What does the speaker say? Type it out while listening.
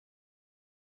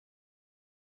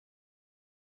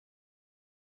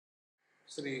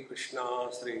Sri Krishna,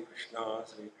 Sri Krishna,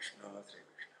 Sri Krishna, Sri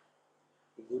Krishna.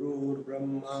 Gurur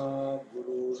Brahma,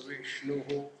 Gurur Vishnu,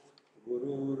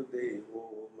 Gurur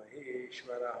Devo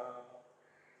Maheshwara,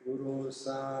 Guru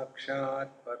Sakshat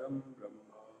Param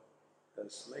Brahma,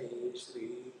 Tasmai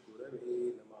Shri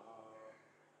Gurave Namaha,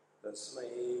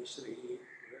 Tasmai Shri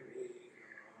Gurave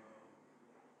Namaha.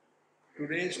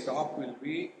 Today's talk will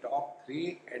be talk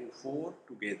 3 and 4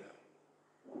 together.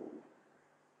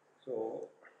 So,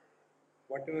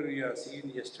 whatever we have seen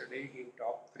yesterday in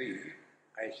talk 3,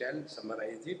 I shall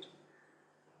summarize it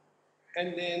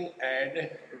and then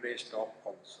add today's talk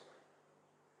also.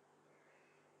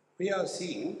 We have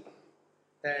seen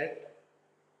that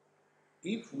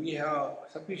if we have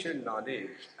sufficient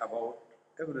knowledge about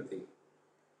everything,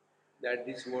 that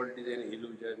this world is an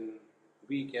illusion,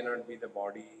 we cannot be the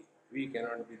body, we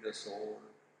cannot be the soul,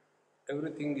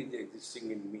 everything is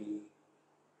existing in me.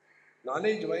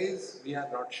 Knowledge wise, we are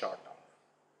not short of.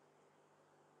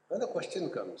 Now the question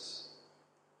comes,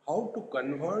 how to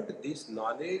convert this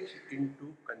knowledge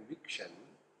into conviction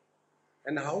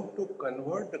and how to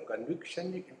convert the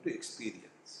conviction into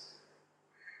experience.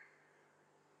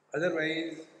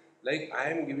 Otherwise, like I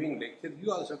am giving lecture, you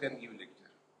also can give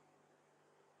lecture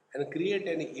and create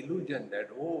an illusion that,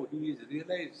 oh, he is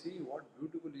realized, see what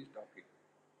beautiful he is talking.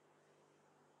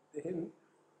 Then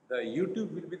the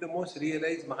YouTube will be the most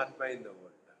realized Mahatma in the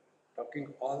world,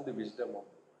 talking all the wisdom of the world.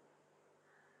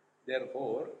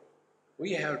 Therefore,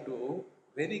 we have to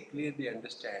very clearly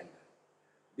understand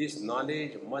this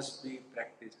knowledge must be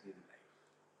practiced in life.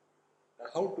 Now,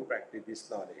 how to practice this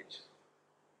knowledge?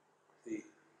 See,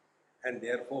 and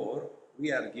therefore,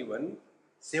 we are given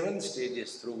 7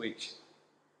 stages through which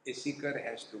a seeker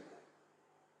has to go.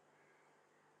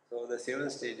 So, the 7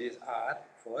 stages are: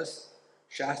 first,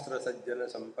 Shastra Sajjana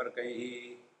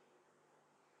Samparkaihi.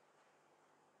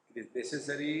 It is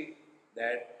necessary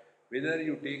that whether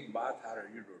you take bath or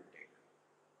you don't take,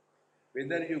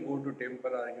 whether you go to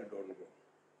temple or you don't go,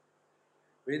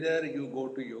 whether you go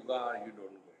to yoga or you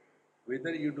don't go,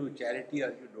 whether you do charity or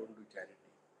you don't do charity,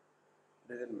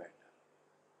 doesn't matter.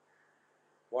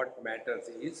 What matters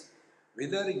is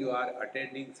whether you are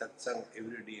attending satsang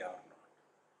every day or not.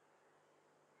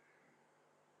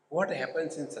 What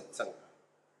happens in satsang?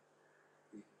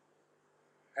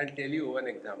 I'll tell you one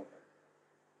example.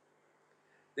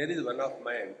 There is one of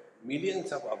my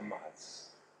millions of ammas,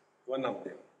 one of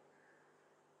them,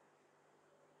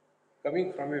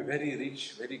 coming from a very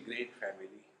rich, very great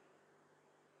family,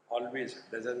 always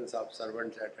dozens of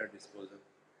servants at her disposal.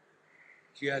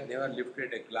 She has never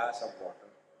lifted a glass of water.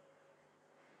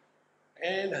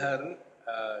 And her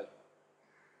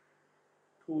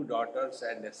 2 daughters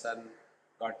and a son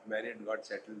got married, got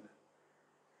settled.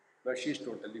 But she is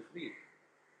totally free.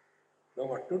 Now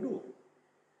what to do?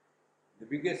 The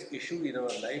biggest issue in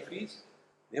our life is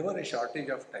never a shortage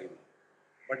of time,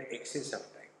 but excess of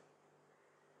time.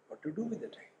 What to do with the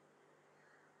time?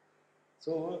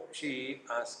 So she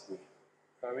asked me,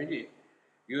 Swamiji,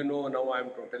 you know now I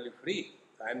am totally free.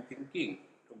 So I am thinking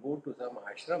to go to some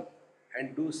ashram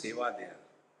and do seva there,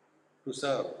 to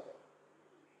serve.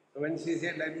 So when she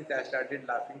said like this, I started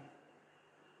laughing.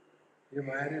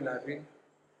 Why are you laughing?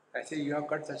 I say, you have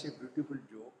got such a beautiful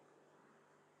joke.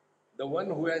 The one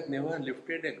who has never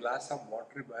lifted a glass of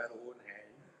water by her own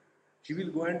hand, she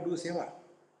will go and do seva.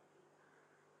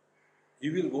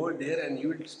 You will go there and you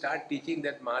will start teaching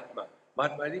that Mahatma,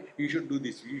 you should do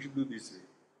this, you should do this way.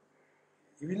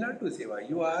 You will not do seva.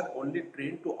 You are only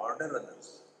trained to order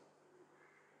others.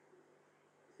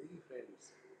 See,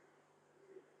 friends.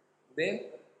 Then,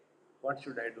 what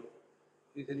should I do?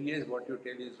 He said, yes, what you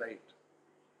tell is right.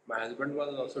 My husband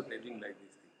was also telling like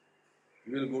this thing.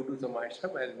 You will go to some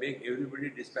ashram and make everybody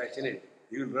dispassionate.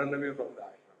 You will run away from the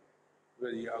ashram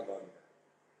because you are gone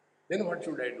there. Then what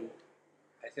should I do?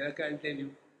 I said, okay, I'll tell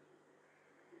you.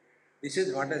 This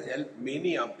is what has helped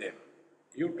many of them.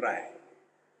 You try.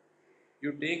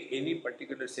 You take any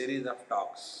particular series of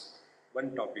talks,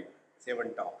 one topic,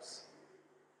 7 talks.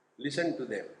 Listen to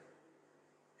them.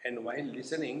 And while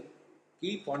listening,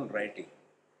 keep on writing.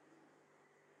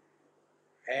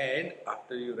 And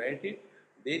after you write it,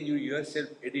 then you yourself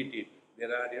edit it. There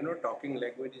are, talking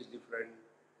language is different,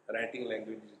 writing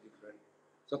language is different.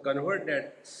 So convert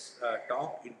that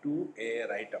talk into a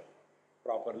write-up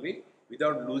properly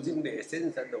without losing the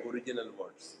essence and the original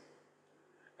words.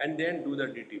 And then do the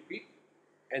DTP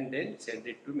and then send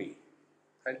it to me.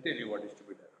 I'll tell you what is to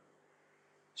be done.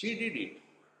 She did it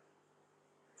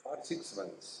for 6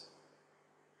 months.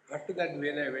 After that,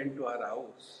 when I went to her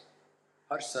house,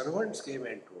 her servants came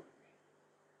and told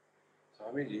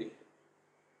me, Swamiji,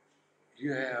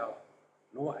 you have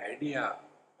no idea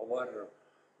our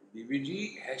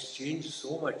BBG has changed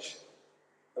so much.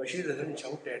 Now she doesn't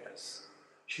shout at us.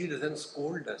 She doesn't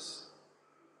scold us.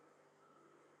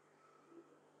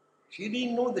 She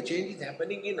didn't know the change is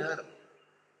happening in her.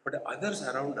 But others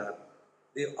around her,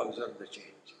 they observe the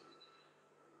change.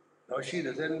 Now she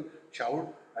doesn't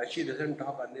shout, she doesn't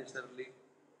talk unnecessarily.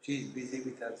 She is busy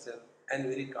with herself and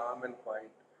very calm and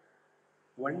quiet.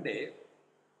 One day,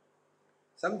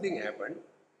 something happened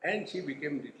and she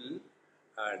became little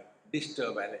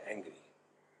disturbed and angry.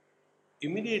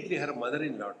 Immediately her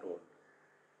mother-in-law told,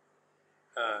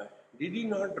 did you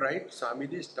not write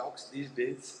Swamiji's talks these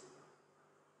days?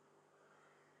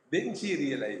 Then she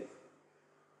realized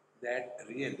that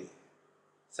really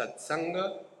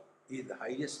satsanga is the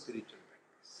highest spiritual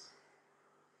practice.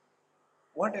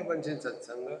 What happens in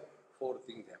satsanga? Four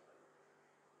things happen.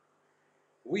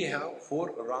 We have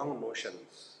four wrong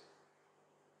notions.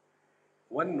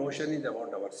 One notion is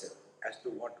about ourselves, as to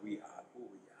what we are, who we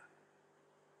are.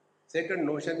 Second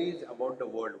notion is about the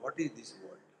world. What is this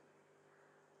world?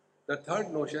 The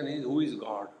third notion is who is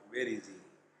God? Where is He?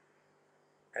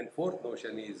 And fourth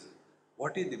notion is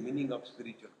what is the meaning of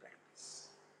spiritual practice?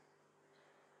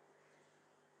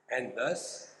 And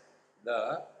thus,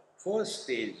 the first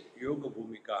stage, Yoga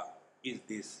Bhumika, is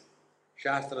this.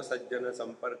 Shastra Sajjana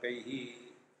Samparkaihi,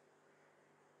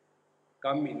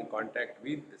 come in contact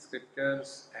with the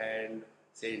scriptures and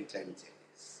saints and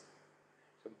sages.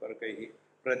 Samparkaihi,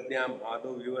 Prajnam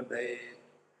Ado Vivardhaye.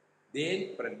 Then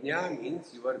Prajna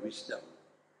means your wisdom,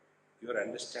 your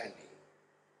understanding.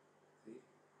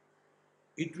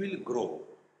 It will grow.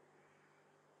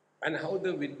 And how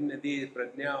the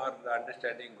prajna or the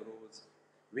understanding grows?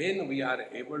 When we are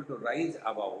able to rise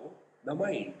above the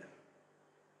mind.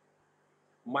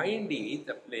 Mind is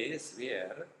the place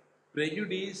where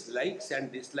prejudice, likes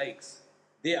and dislikes,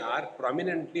 they are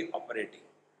prominently operating.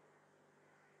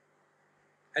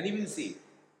 And you will see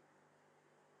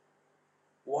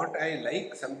what I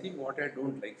like something, what I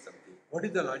don't like something. What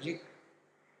is the logic?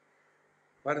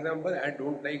 For example, I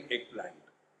don't like eggplant.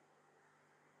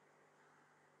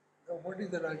 Now, what is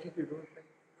the logic you don't like?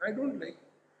 I don't like.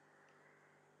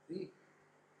 See,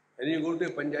 when you go to a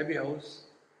Punjabi house,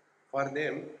 for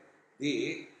them,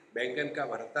 the bangan ka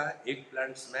bharta,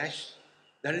 eggplant smash,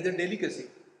 that is a delicacy.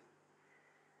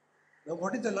 Now,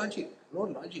 what is the logic? No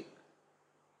logic.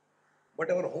 But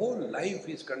our whole life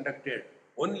is conducted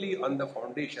only on the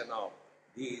foundation of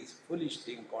these foolish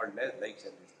things called as likes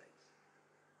and dislikes.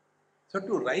 So,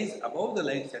 to rise above the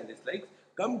likes and dislikes,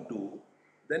 come to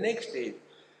the next stage.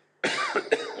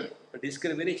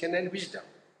 Discrimination and wisdom.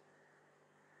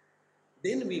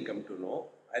 Then we come to know,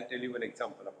 I'll tell you an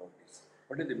example about this.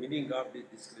 What is the meaning of this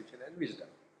discrimination and wisdom?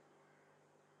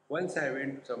 Once I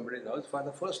went to somebody's house for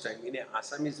the first time in an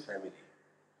Assamese family.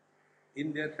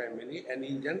 In their family and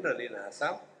in general in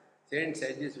Assam, saint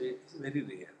sages is very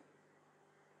rare.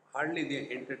 Hardly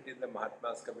they entertain the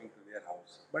Mahatmas coming to their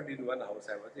house. But in one house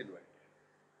I was invited.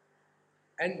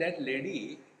 And that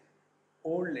lady,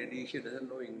 old lady, she doesn't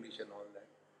know English and all that.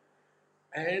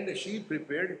 And she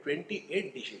prepared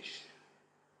 28 dishes.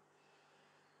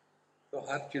 So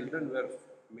her children were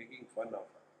making fun of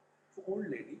her. So old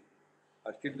lady,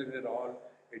 her children were all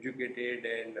educated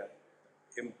and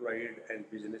employed and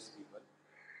business people.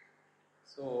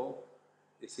 So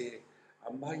they say,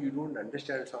 Amma, you don't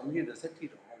understand. Swamiji doesn't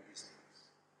eat all these things.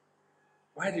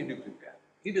 Why did you prepare?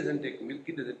 He doesn't take milk,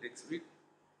 he doesn't take sweet.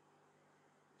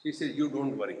 She says, you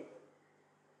don't worry.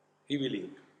 He will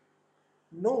eat.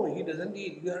 No, he doesn't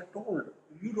eat. You are told.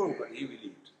 You don't worry, he will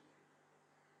eat.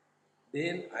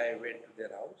 Then I went to their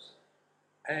house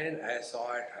and I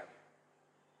saw at her.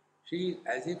 She is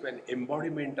as if an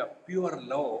embodiment of pure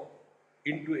love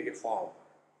into a form.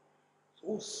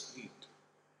 So sweet.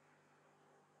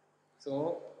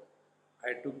 So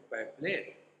I took my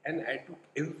plate and I took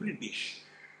every dish.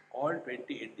 All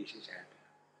 28 dishes I had.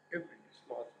 Every dish,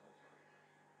 small.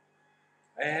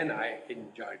 And I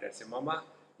enjoyed it. I said, Mama,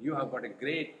 you have got a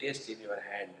great taste in your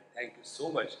hand. Thank you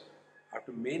so much.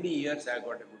 After many years, I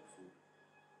got a good food.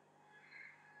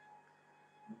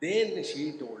 Then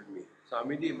she told me,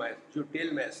 Swamiji, you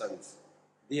tell my sons,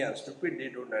 they are stupid, they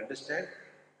don't understand.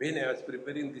 When I was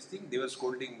preparing this thing, they were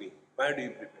scolding me. Why do you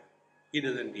prepare? He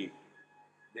doesn't eat.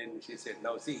 Then she said,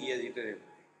 now see, he has eaten everything.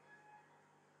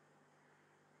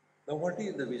 Now what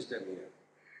is the wisdom here?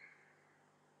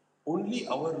 Only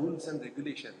our rules and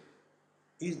regulation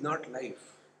is not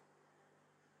life.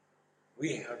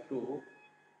 We have to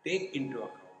take into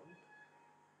account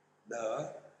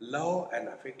the love and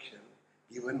affection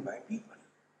given by people.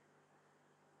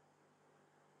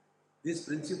 This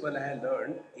principle I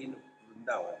learned in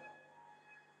Vrindavan.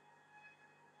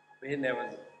 When I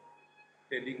was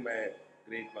telling my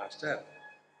great master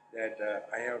that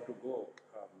I have to go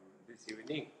this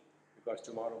evening because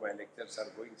tomorrow my lectures are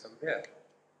going somewhere.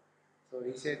 So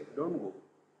he said, don't go.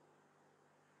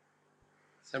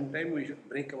 Sometimes we should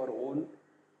break our own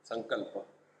sankalpa.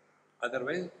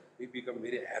 Otherwise, we become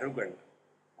very arrogant.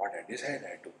 What I decide,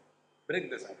 I do. Break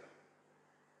the sankalpa.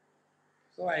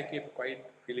 So I kept quite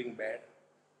feeling bad.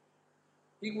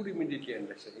 He could immediately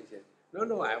understand. He said,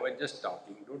 no, I was just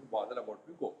talking. Don't bother about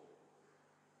me. Go.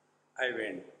 I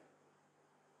went.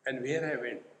 And where I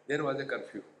went, there was a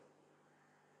curfew.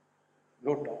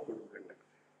 No talk could be conducted.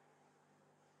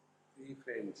 See,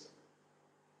 friends,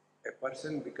 a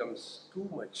person becomes too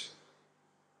much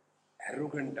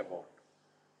arrogant about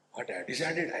what I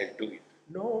decided, I'll do it.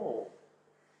 No.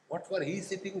 What for he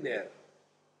sitting there?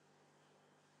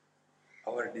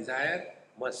 Our desire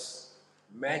must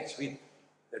match with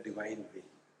the divine will.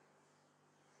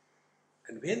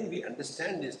 And when we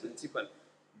understand this principle,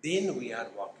 then we are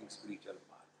walking spiritual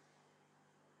path.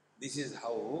 This is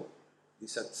how the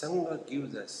satsanga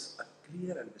gives us a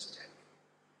clear understanding.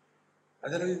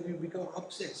 Otherwise we become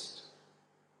obsessed.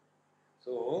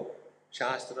 So,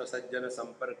 Shastra Sajjana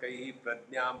Samparkai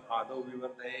Prajnam Ado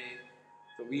Vivardhaye.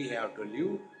 So we have to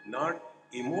live not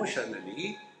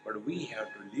emotionally, but we have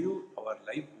to live our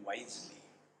life wisely.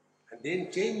 And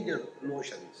then change the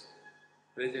notions.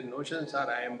 Present notions are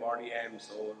I am body, I am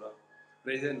soul.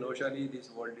 Present notion is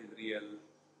this world is real.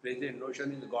 Present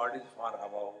notion is God is far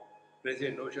above.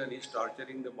 Present notion is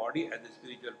torturing the body as a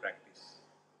spiritual practice.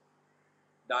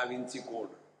 Da Vinci Code.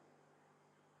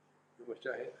 You must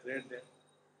have read that.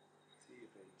 See,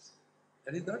 friends.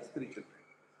 That is not spiritual practice.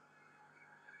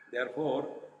 Therefore,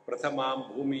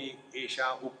 Prathamam Bhumi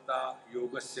Esha Ukta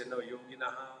Yogasya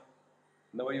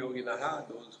Navayoginaha,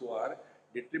 those who are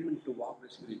determined to walk the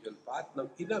spiritual path. Now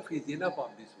enough is enough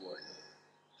of this world.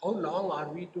 How long are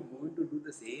we going to do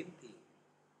the same thing?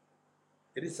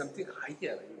 There is something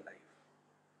higher in life.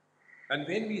 And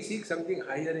when we seek something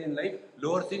higher in life,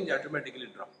 lower things automatically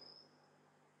drop.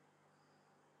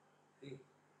 See?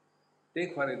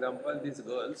 Take for example, these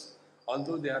girls,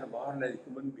 although they are born as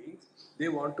human beings, they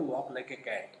want to walk like a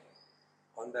cat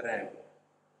on the ramp.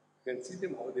 You can see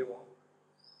them how they walk.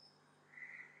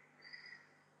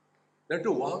 Now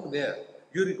to walk there,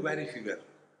 you require a figure.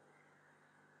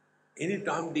 Any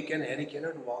Tom, Dick and Harry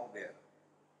cannot walk there.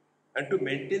 And to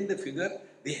maintain the figure,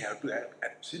 they have to have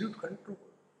absolute control.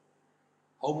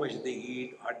 How much they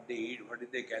eat, what is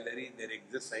their calories, their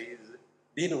exercise,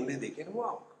 then only they can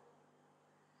walk.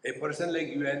 A person like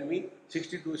you and me,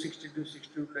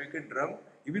 62, like a drum,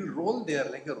 he will roll there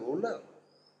like a roller.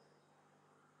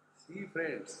 See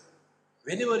friends,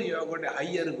 whenever you have got a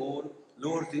higher goal,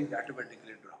 lower things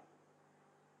automatically drop.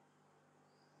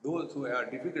 Those who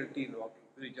have difficulty in walking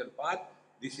spiritual path,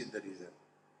 this is the reason.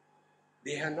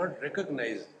 They have not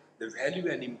recognized the value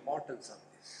and importance of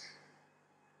this.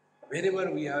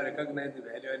 Wherever we have recognized the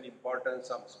value and importance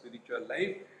of spiritual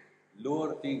life,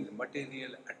 lower things,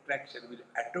 material attraction will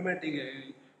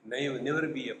automatically never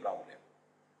be a problem.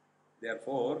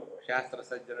 Therefore, Shastra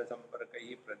Sajjana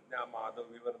Samparkai Prajna Madhav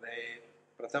Vivardhaye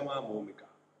Prathama Bhumika.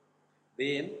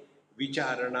 Then,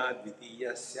 Vicharana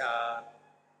Dvitiyasya.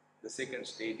 The second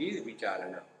stage is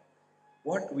Vicharana.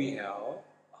 What we have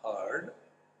heard,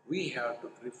 we have to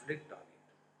reflect on it.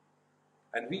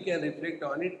 And we can reflect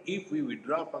on it if we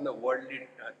withdraw from the worldly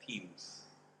themes.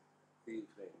 See,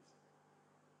 friends.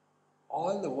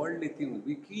 All the worldly things,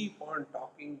 we keep on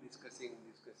talking, discussing,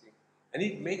 and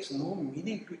it makes no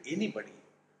meaning to anybody.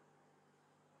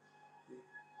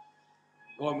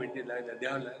 Government is like that, they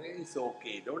are like, it's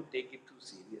okay, don't take it too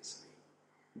seriously.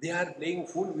 They are playing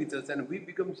fool with us and we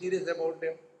become serious about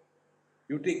them.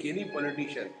 You take any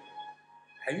politician.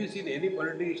 Have you seen any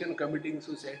politician committing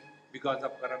suicide because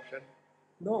of corruption?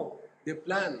 No. They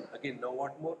plan. Again, now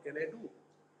what more can I do?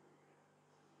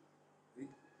 See?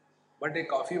 But a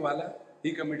coffee wala,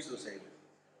 he commits suicide.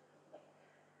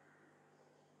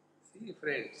 See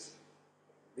friends,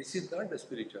 this is not the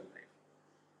spiritual life.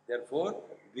 Therefore,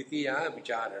 Dvitiya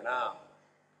Vicharana.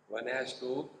 One has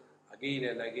to again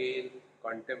and again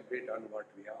contemplate on what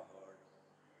we have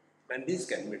heard. And this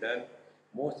can be done,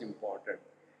 most important,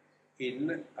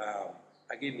 in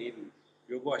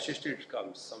Yoga Vasistha it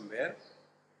comes somewhere.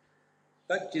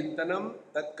 Tat chintanam,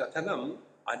 tat kathanam,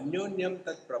 anyonyam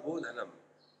tat prabodhanam,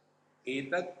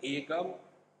 etat ekam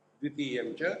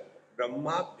dvitiyam cha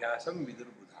brahmabhyasam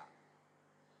vidurbudha.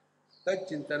 Tat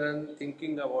chintanam,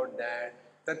 thinking about that,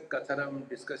 tat kathanam,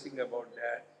 discussing about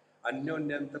that,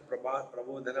 anyonyam tat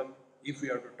prabodhanam, if we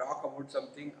have to talk about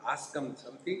something, ask them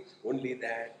something, only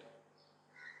that.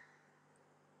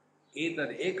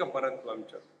 Etar eka paratvam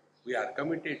cha. We are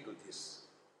committed to this.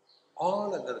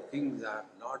 All other things are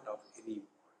not of any importance.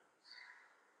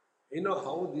 You know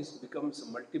how this becomes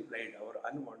multiplied, our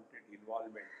unwanted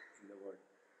involvement in the world.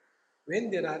 When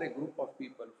there are a group of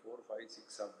people, 4, 5,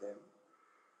 6 of them,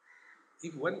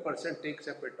 if one person takes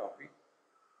up a topic,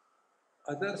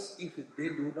 others, if they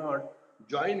do not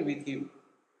join with him,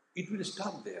 it will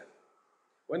stop there.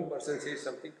 One person says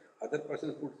something, other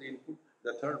person puts the input,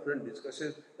 the third person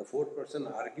discusses, the fourth person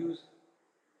argues,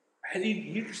 and it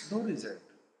yields no result.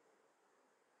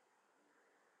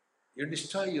 You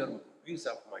destroy your peace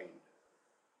of mind.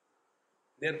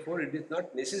 Therefore, it is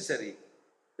not necessary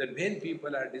that when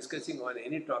people are discussing on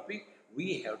any topic,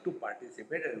 we have to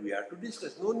participate and we have to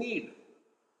discuss. No need.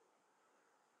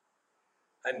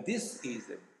 And this is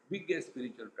the biggest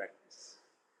spiritual practice.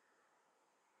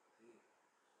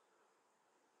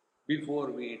 Before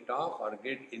we talk or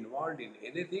get involved in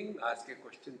anything, ask a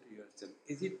question to yourself.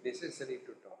 Is it necessary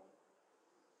to talk?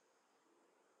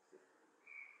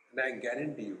 And I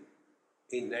guarantee you,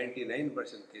 in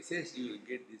 99% cases, you will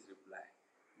get this reply.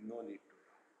 No need to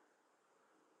talk.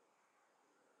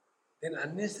 Then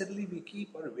unnecessarily we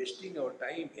keep on wasting our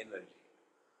time, energy.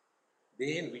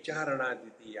 Then vicharana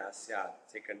ditiya syat.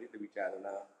 Second is the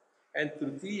vicharana. And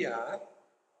tritiya,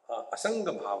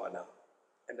 asanga bhavana.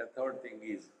 And the third thing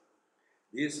is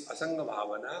this asanga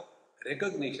bhavana,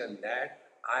 recognition that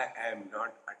I am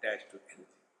not attached to anything.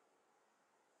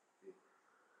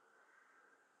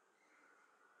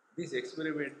 This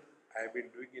experiment I have been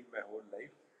doing in my whole life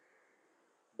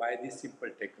by this simple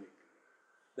technique.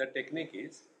 The technique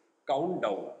is count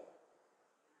down.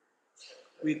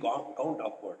 We count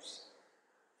upwards.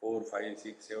 4, 5,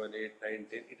 6, 7, 8, 9,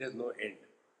 10. It has no end.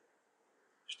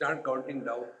 Start counting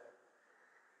down.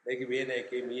 Like when I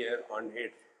came here on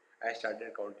 8th, I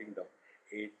started counting down.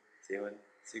 8, 7,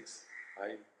 6, 5,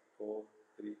 4,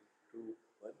 3, 2,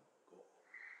 1, go.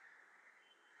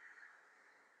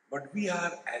 But we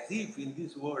are as if in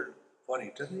this world for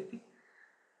eternity.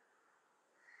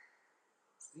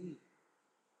 See,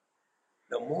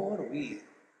 the more we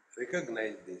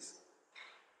recognize this,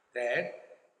 that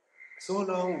so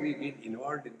long we get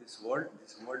involved in this world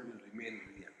will remain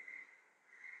real.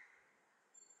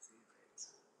 See, friends.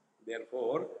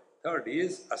 Therefore, third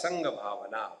is asanga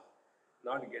bhavana,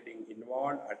 not getting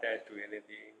involved, attached to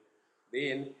anything.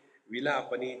 Then,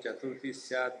 vilapani chaturthi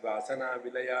syat vasana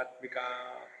vilayatmika.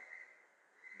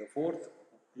 The fourth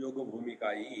yoga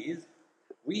bhumika is,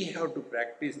 we have to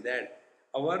practice that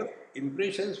our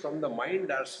impressions from the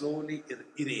mind are slowly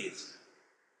erased.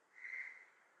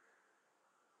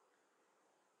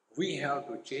 We have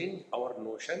to change our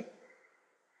notion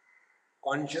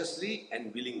consciously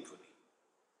and willingly.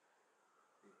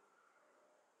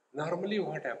 Normally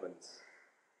what happens?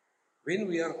 When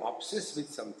we are obsessed with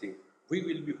something, we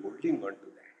will be holding on to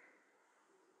that.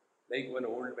 Like one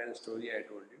old man's story I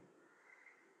told you.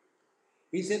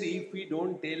 He said, if we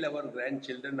don't tell our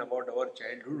grandchildren about our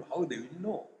childhood, how they will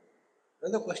know? Now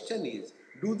the question is,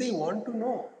 do they want to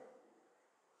know?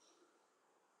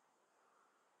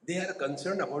 They are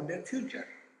concerned about their future.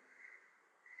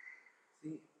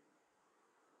 See,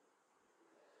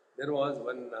 there was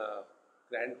one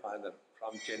grandfather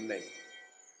from Chennai,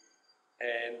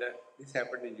 and this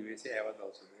happened in USA, I was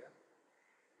also there.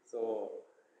 So,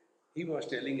 he was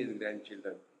telling his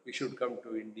grandchildren, we should come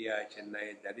to India,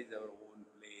 Chennai, that is our own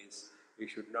place, we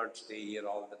should not stay here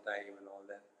all the time and all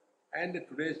that. And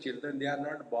today's children, they are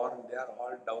not born, they are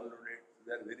all downloaded,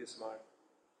 they are very smart.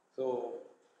 So,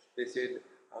 they said,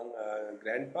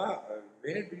 Grandpa,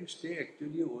 where do you stay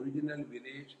actually, original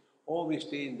village? Oh, we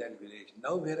stay in that village.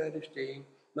 Now where are you staying?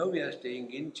 Now we are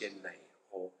staying in Chennai.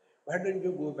 Oh, why don't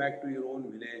you go back to your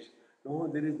own village? No,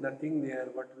 there is nothing there.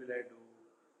 What will I do?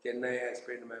 Chennai, I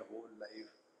spent my whole life.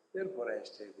 Therefore I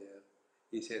stay there.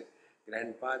 He said,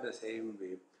 Grandpa, the same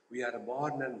way. We are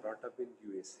born and brought up in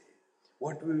USA.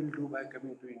 What we will do by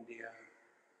coming to India?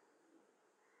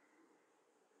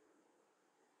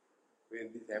 When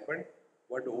this happened,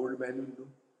 what old man will do?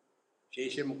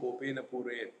 Shesham kopena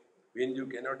pure. When you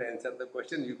cannot answer the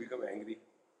question, you become angry.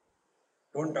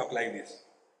 Don't talk like this.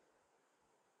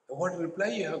 So what reply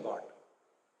you have got?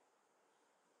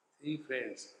 See,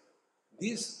 friends,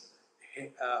 this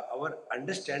our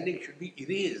understanding should be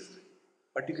erased,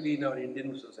 particularly in our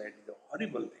Indian society. It's a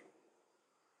horrible thing.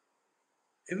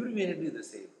 Everywhere it is the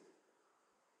same.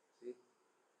 See,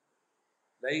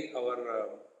 like our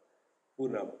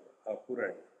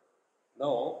Puran.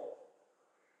 Now,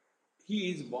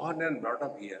 he is born and brought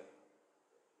up here,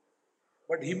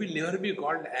 but he will never be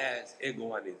called as a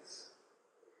Goanis.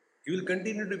 He will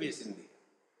continue to be a Sindhi.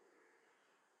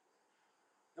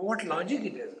 Now, what logic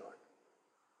it has got?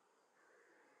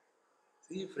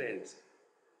 See friends,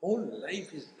 whole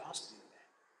life is lost in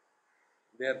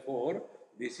that. Therefore,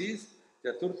 this is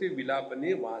Chaturthi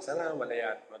Vilapani Vasana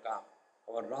Valayatmaka.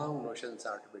 Our wrong notions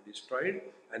are to be destroyed,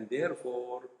 and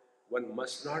therefore one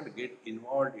must not get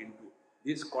involved into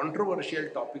these controversial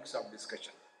topics of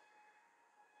discussion.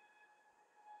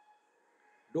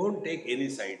 Don't take any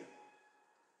side.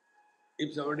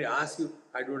 If somebody asks you,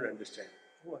 I don't understand.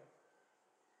 What?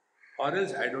 Or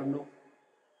else, I don't know.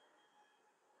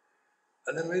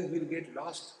 Otherwise, we'll get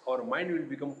lost. Our mind will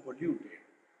become polluted.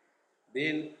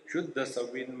 Then, Shuddha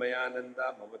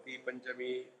Savinmayananda Bhavati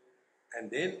Panchami. And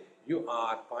then you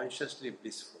are consciously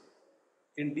blissful.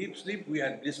 In deep sleep, we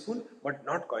are blissful, but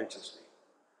not consciously.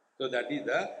 So that is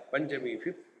the Panchami,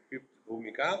 fifth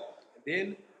Bhumika.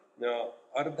 Then,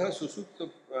 Ardha Susupta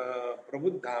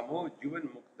Prabhuddhamo Jivan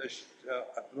Mukta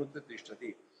Atnuta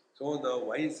Tishtati. So the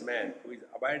wise man who is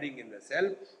abiding in the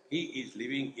self, he is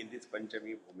living in this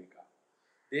Panchami Bhumika.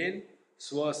 Then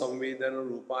Swa Samvedana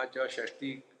Rupacha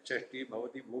Shashti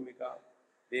Bhavati Bhumika.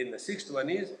 Then the sixth one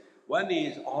is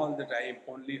all the time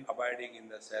only abiding in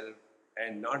the self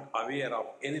and not aware of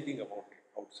anything about it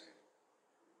outside.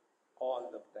 All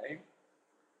the time,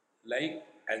 like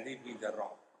as if he is a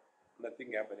rock,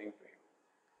 nothing happening to him.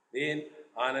 Then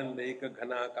Anandeka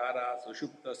Ghanakara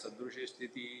Sushupta Sadrushi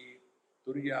Sthiti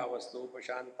Turya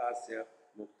Avastopashantasya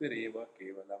Muktireva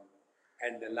Kevalam.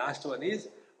 And the last one is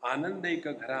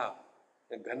Anandeka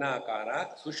Ghanakara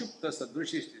Sushupta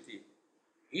Sadrushi Sthiti.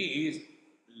 He is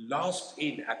lost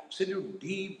in absolute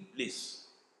deep bliss,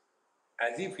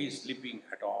 as if he is sleeping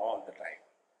at all the time.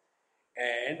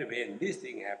 And when this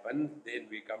thing happens, then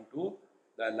we come to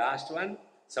the last one,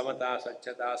 Samata,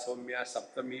 Sachata, Somya,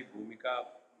 Saptami, Bhumika,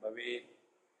 Bhave.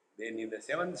 Then in the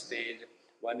seventh stage,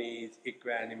 one is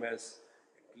equanimous,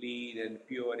 clean and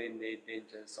pure in the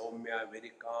intention, Somya,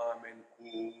 very calm and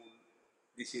cool.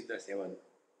 This is the seventh.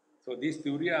 So this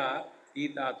Turiya,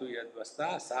 Titatu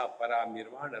Yadvasta, Sa Para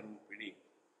Nirvana Rupini.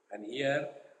 And here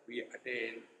we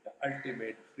attain the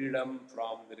ultimate freedom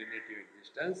from the relative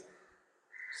existence.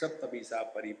 Saptamisa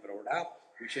Paripravada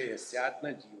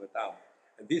Vishayasyatma Jivatam.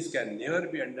 And this can never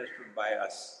be understood by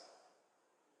us.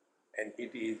 And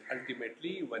it is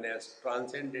ultimately one has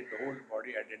transcended the whole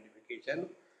body identification.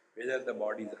 Whether the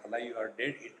body is alive or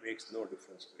dead, it makes no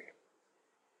difference to him.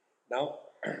 Now,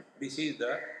 this is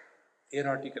the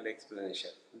theoretical explanation.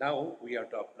 Now we have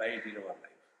to apply it in our life.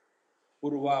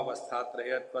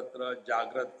 Purvavasthatrayat patra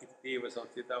jagrat ityeva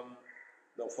samsthitam.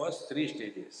 The first three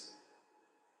stages.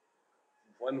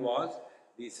 One was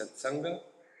the satsanga,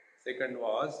 second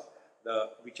was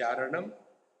the vicharanam,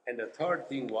 and the third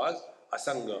thing was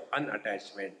asanga,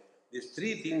 unattachment. These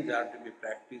three things are to be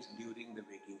practiced during the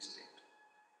waking state.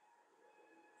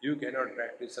 You cannot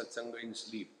practice satsanga in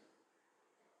sleep.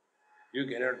 You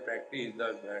cannot practice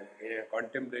the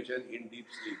contemplation in deep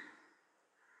sleep.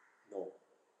 No.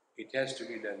 It has to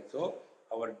be done. So,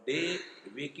 our day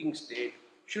waking state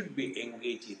should be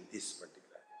engaged in this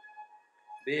particular.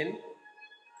 Then,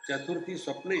 Chaturthi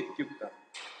Swapna Ityukta.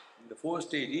 The fourth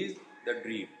stage is the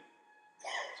dream.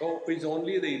 So, it's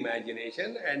only the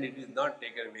imagination and it is not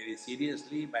taken very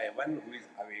seriously by one who is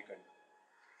awakened.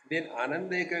 Then,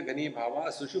 Anandeka Gani Bhava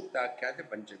Sushupta Khyate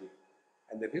Panchami.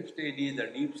 And the fifth stage is the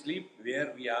deep sleep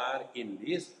where we are in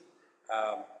this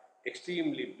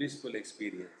extremely blissful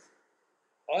experience.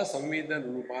 Asamvedan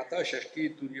Rupata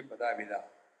Shashti Turya Padavida.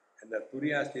 And the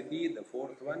Turya Sthiti, the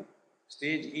fourth one,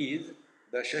 stage is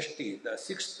the Shashti, the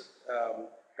sixth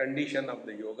condition of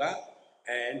the yoga,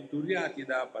 and Turya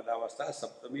Atida Padavasta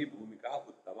Saptami Bhumika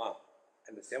Uttama.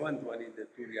 And the seventh one is the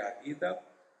Turya Atida,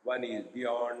 one is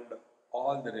beyond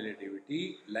all the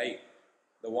relativity, like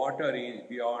the water is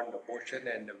beyond the ocean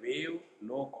and the wave,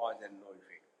 no cause and no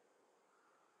effect.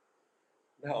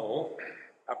 Now,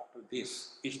 up to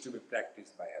this is to be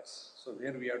practiced by us. So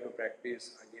where we have to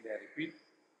practice, again I repeat,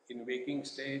 in waking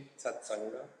state,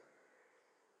 satsanga.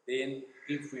 Then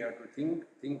if we have to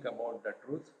think about the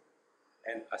truth,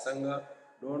 and asanga,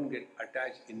 don't get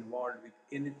attached, involved with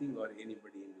anything or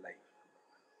anybody in life.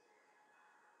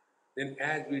 Then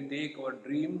as we take our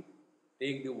dream,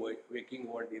 take the waking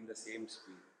world in the same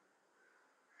speed.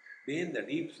 Then the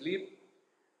deep sleep,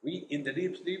 in the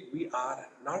deep sleep we are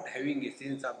not having a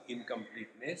sense of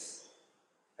incompleteness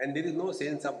and there is no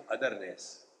sense of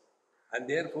otherness. And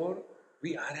therefore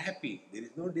we are happy, there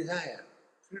is no desire,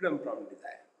 freedom from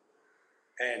desire.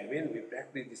 And when we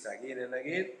practice this again and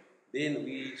again, then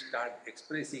we start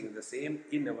expressing the same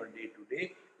in our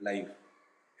day-to-day life.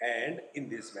 And in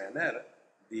this manner,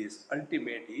 this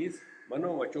ultimate is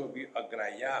Manovachobi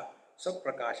Agraya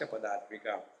Saprakasha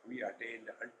Padatmika. We attain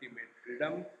the ultimate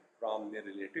freedom from the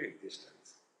relative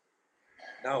existence.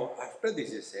 Now, after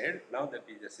this is said, now the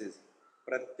teacher says,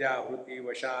 Pratyahruti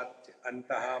vashat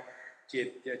antaha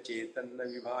chetya chetanna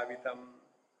vibhavitam.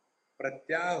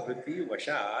 Pratyahruti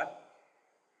vashat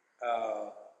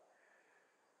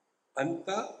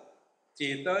anta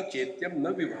cheta chetyam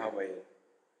na vibhavayat.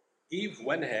 If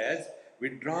one has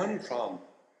withdrawn from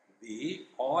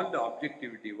all the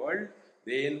objectivity world,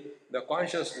 then the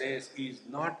consciousness is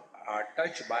not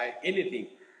touched by anything.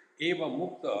 Eva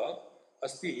mukta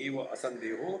asti eva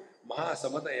asandeho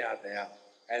mahasamadayataya.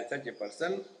 And such a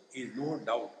person is no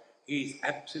doubt, he is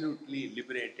absolutely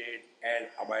liberated and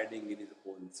abiding in his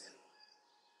own self.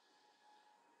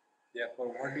 Therefore,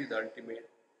 what is the ultimate?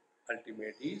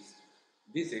 Ultimate is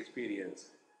this experience.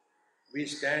 We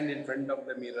stand in front of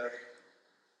the mirror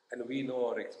and we know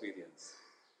our experience.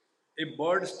 A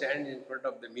bird stands in front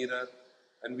of the mirror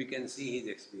and we can see his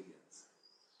experience.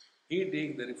 He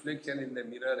takes the reflection in the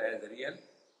mirror as real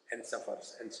and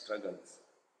suffers and struggles.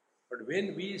 But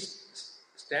when we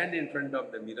stand in front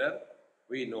of the mirror,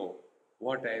 we know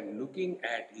what I am looking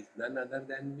at is none other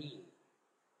than me.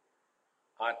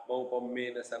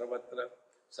 Atmaupamena sarvatra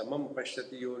samam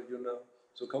pashyati Arjuna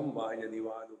sukham va yadi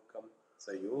va dukkham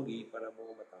sayogi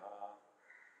paramo mataha.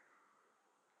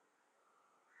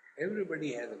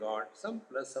 Everybody has got some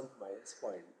plus, some minus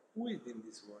point. Who is in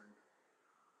this world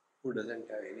who doesn't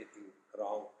have anything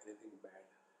wrong, anything bad?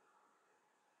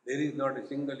 There is not a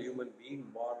single human being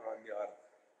born on the earth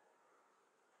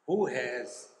who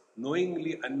has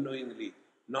knowingly, unknowingly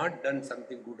not done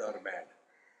something good or bad.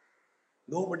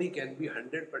 Nobody can be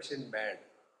 100% bad.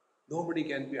 Nobody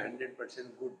can be 100%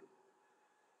 good.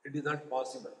 It is not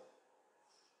possible.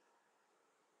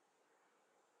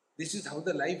 This is how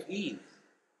the life is.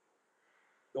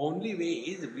 The only way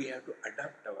is we have to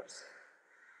adapt ourselves.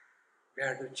 We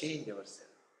have to change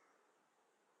ourselves.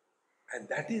 And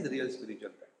that is real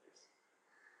spiritual practice.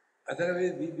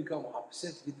 Otherwise, we become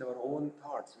obsessed with our own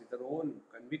thoughts, with our own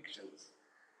convictions.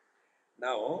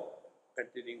 Now,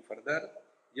 continuing further,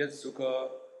 yad sukha,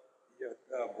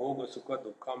 bhoga sukha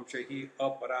dukkhamshahi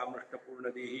aparamrishta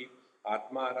purnadehi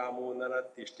atma ramo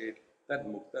naratishtet tad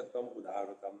muktatvam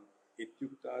udharutam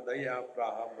ityukta daya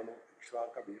praha manu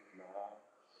Iksvaku bhipnaha.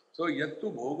 So,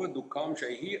 yattu bhoga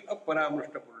dukkhamshahi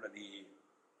aparamrishta purnadehi.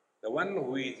 The one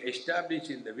who is established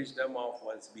in the wisdom of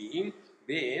one's being,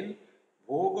 then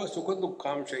bhoga sukha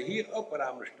dukkhamshahi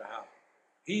aparamrishtaha.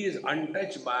 He is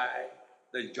untouched by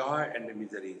the joy and the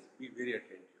miseries. Be very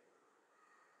attentive.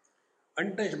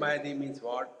 Untouched by them means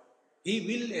what? He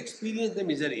will experience the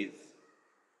miseries,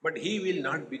 but he will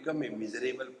not become a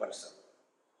miserable person.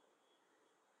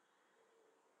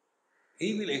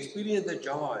 He will experience the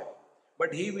joy,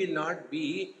 but he will not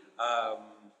be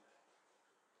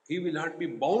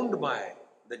bound by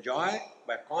the joy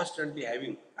by constantly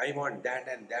having, I want that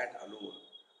and that alone.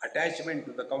 Attachment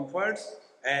to the comforts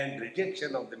and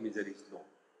rejection of the miseries. No.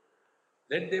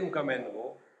 Let them come and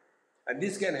go. And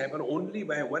this can happen only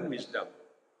by one wisdom.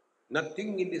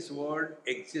 Nothing in this world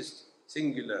exists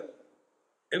singular.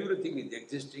 Everything is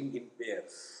existing in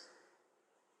pairs.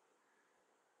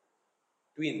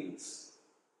 Twins.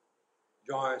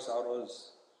 Joy,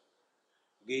 sorrows,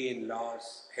 gain,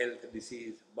 loss, health,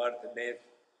 disease, birth, death,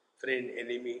 friend,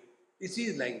 enemy. This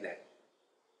is like that.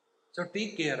 So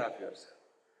take care of yourself.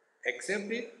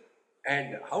 Accept it.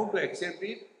 And how to accept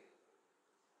it?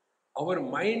 Our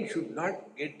mind should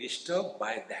not get disturbed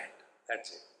by that.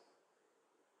 That's it.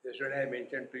 That's what I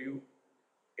mentioned to you.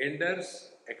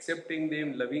 Elders, accepting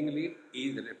them lovingly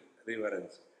is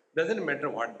reverence. Doesn't matter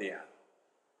what they are.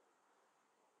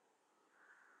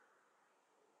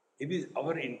 It is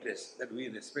our interest that we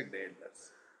respect the elders.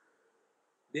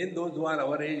 Then those who are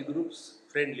our age groups,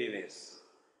 friendliness.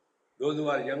 Those who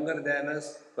are younger than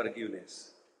us,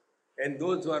 forgiveness. And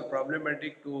those who are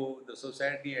problematic to the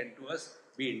society and to us,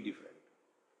 be indifferent.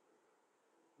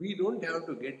 We don't have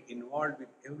to get involved with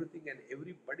everything and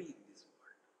everybody in this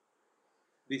world.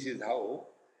 This is how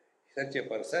such a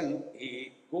person,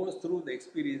 he goes through the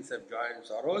experience of joy and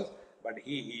sorrows, but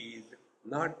he is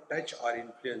not touched or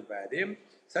influenced by them.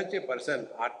 Such a person,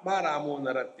 Atma Ramo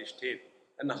Naratishtet.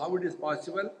 And how it is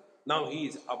possible? Now he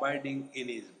is abiding in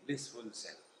his blissful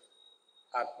self.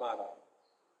 Atma Ramo.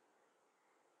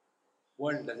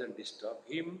 World doesn't disturb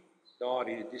him, nor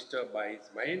he is disturbed by his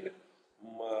mind.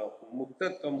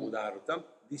 Muktatvam udharutam.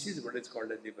 This is what is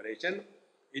called as liberation.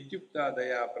 Ityukta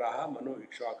daya praha manu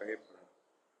Iksvaku bhipnaha.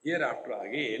 Hereafter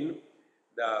again,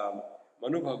 the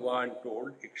Manu Bhagwan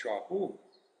told Iksvaku.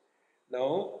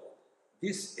 Now,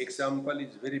 this example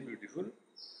is very beautiful.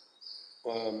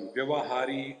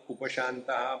 Vyavahari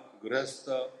upashantaha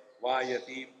grihastha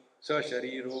vayati sa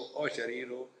shariro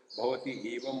ashariro भवति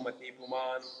एवं मति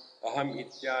पुमान् अहम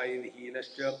इत्यादि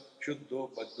हीनश्च शुद्धो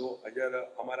बद्धो अजर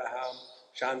अमरः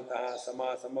शान्तः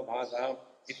समा समभासः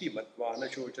इति मत्वा न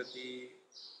शोचति.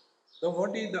 Now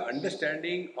what is the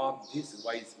understanding of this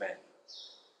wise man?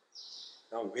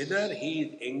 Now whether he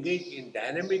is engaged in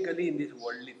dynamically in these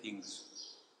worldly things,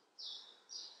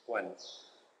 one,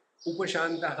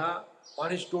 upashantaha,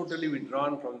 or is totally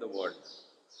withdrawn from the world.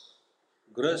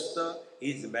 Grahastha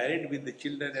is married with the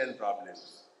children and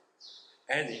problems.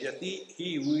 And yati,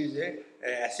 he who is a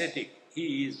ascetic,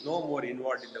 he is no more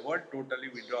involved in the world, totally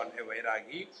withdrawn, a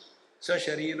vairagi. Sa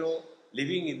shariro,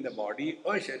 living in the body,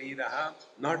 a shariraha,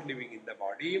 not living in the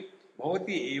body,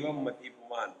 bhavati evam mati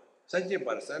puman. Such a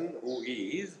person who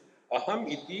is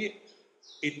aham iti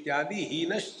ityadi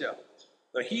hinascha.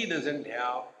 So he doesn't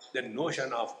have the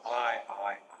notion of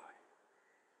I.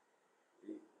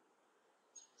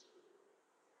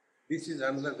 This is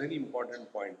another very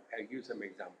important point. I'll give some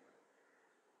example.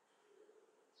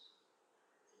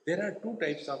 There are two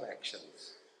types of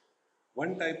actions.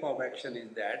 One type of action is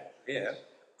that where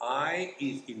I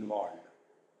is involved.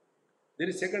 There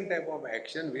is second type of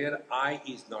action where I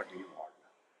is not involved.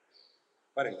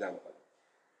 For example,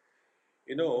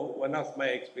 one of my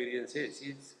experiences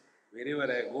is wherever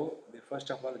I go, they first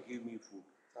of all give me food.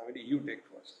 Somebody, you take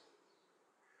first.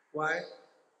 Why?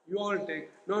 You all take.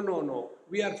 No.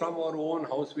 We are from our own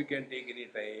house, we can take any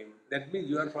time. That means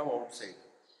you are from outside.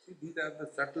 See, these are the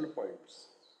subtle points.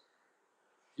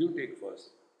 You take first.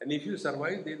 And if you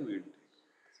survive, then we will take.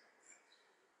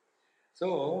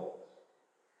 So,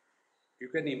 you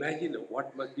can imagine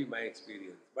what must be my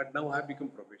experience. But now I have become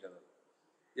professional.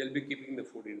 They'll be keeping the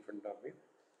food in front of me.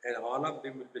 And all of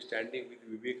them will be standing with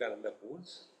Vivekananda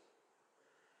pose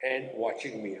and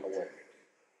watching me how I eat.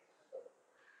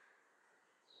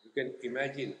 You can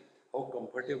imagine how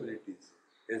comfortable it is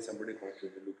when somebody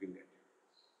constantly looking at you.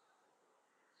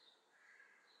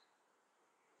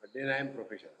 But then I am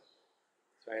professional.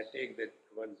 So I take that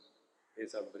one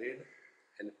piece of bread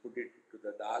and put it to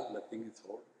the dal, nothing is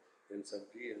hot, then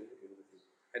sabji and everything.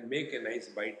 And make a nice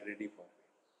bite ready for me.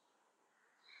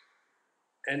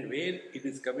 And when it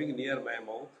is coming near my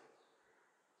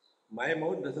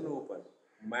mouth doesn't open.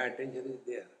 My attention is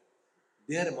there.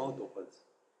 Their mouth opens.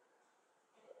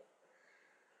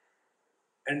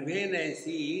 And when I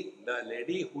see the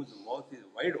lady whose mouth is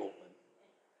wide open,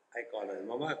 I call her,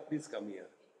 Mama, please come here.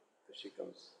 So she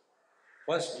comes.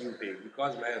 First you take,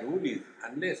 because my rule is,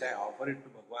 unless I offer it to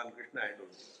Bhagavan Krishna, I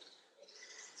don't take it.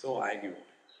 So I give it.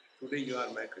 Today you are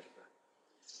my Krishna.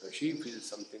 So she feels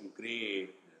something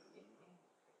great.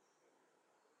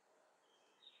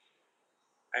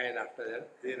 And after that,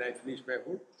 then I finish my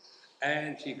food,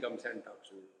 and she comes and talks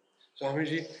to me.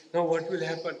 Swamiji, now what will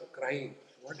happen? Crying.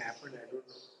 What happened? I don't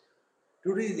know.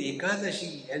 Today is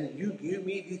Ekadashi, and you give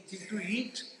me this thing to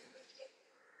eat.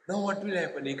 Now what will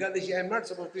happen? Ekadashi, I am not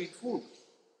supposed to eat food.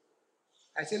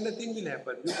 I said nothing will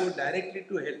happen. You go directly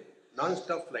to hell.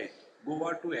 Non-stop flight. Go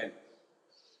over to hell.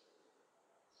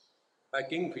 By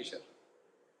Kingfisher.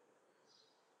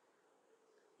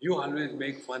 You always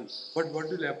make fun. But what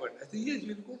will happen? I said, yes,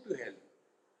 you will go to hell.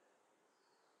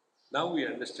 Now we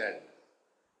understand.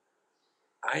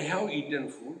 I have eaten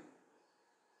food.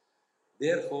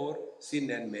 Therefore,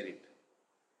 sin and merit.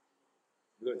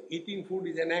 Because eating food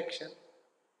is an action.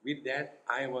 With that,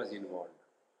 I was involved.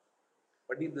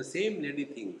 But if the same lady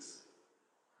thinks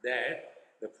that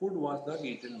the food was not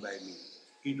eaten by me,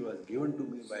 it was given to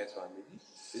me by Swamiji,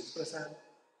 this prasad,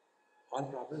 all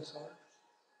problems solved.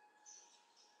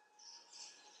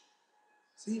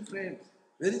 See, friends,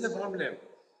 where is the problem?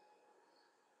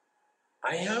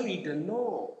 I have eaten.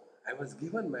 No, I was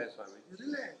given by Swamiji.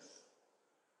 Relax.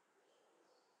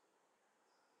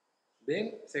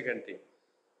 Then, second thing,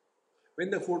 when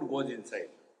the food goes inside,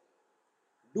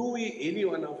 do any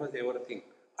one of us ever think,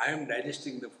 I am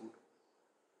digesting the food?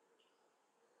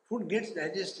 Food gets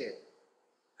digested.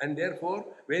 And therefore,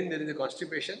 when there is a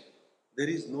constipation, there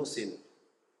is no sin.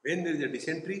 When there is a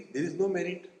dysentery, there is no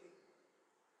merit.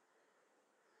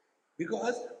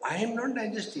 Because I am not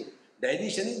digesting.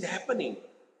 Digestion is happening.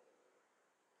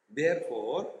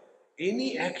 Therefore,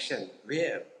 any action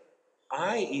where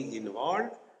I is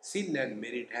involved, sin and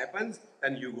merit happens,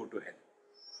 then you go to hell.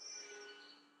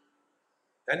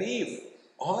 And if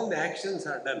all the actions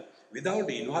are done without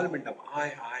the involvement of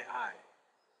I,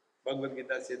 Bhagavad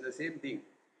Gita says the same thing.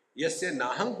 Yasya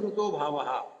naham kruto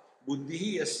bhavaha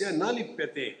buddhihi yasya na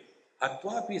lipyate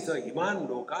atvapi sa iman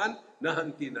lokan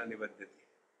nahanti na nivadyate.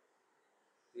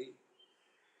 See?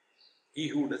 He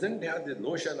who doesn't have the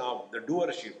notion of the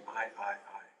doership, I,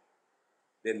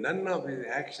 then none of his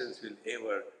actions will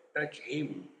ever touch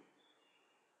him.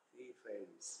 See,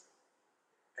 friends.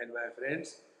 And my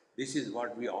friends, this is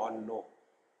what we all know.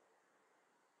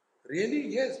 Really?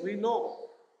 Yes, we know.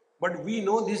 But we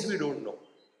know this, we don't know.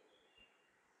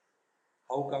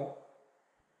 How come?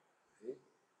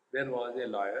 There was a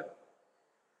lawyer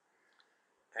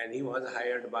and he was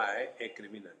hired by a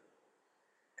criminal.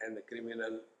 And the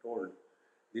criminal told,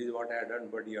 this is what I have done,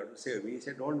 but you have to save me. He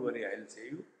said, don't worry, I will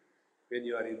save you. When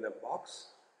you are in the box,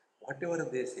 whatever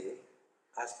they say,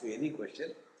 ask you any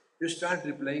question, you start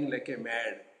replying like a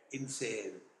mad,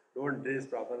 insane, don't dress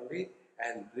properly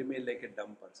and remain like a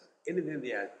dumb person. Anything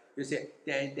they ask, you say,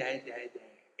 die, die, die,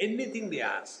 die. Anything they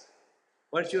ask.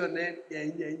 What's your name?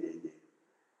 Die, die, die, die.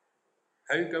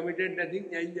 Have you committed nothing?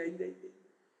 Die, die, die, die.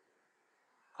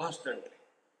 Constantly.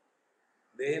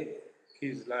 Then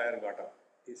his lawyer got up.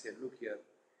 He said, look here,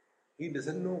 he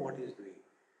doesn't know what he is doing.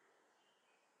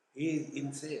 He is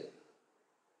insane.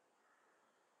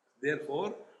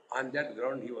 Therefore, on that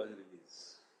ground he was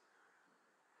released.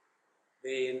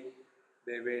 Then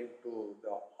they went to the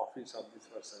office of this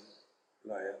person,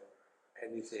 lawyer,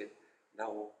 and he said,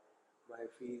 now my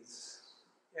fees.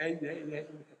 Are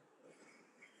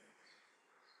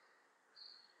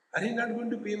you not going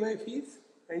to pay my fees?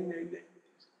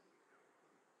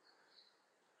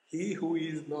 He who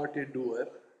is not a doer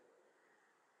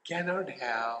cannot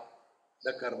have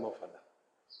the karma phala.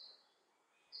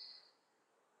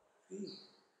 See,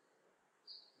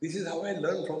 this is how I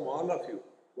learned from all of you.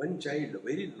 One child, a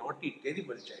very naughty,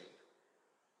 terrible child.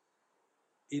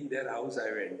 In their house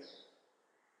I went.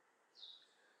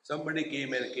 Somebody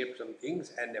came and kept some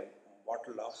things and a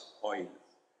bottle of oil.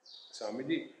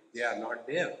 Swamiji, they are not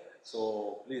there,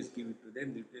 so please give it to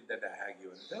them. That I have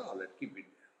given them. All right, keep it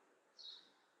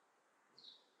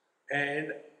there.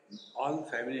 And all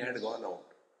family had gone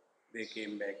out. They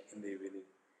came back in the evening.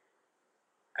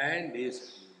 And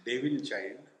this devil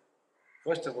child,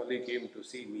 first of all, he came to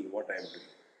see me, what I am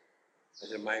doing. I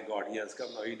said, my God, he has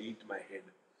come, now he'll eat my head.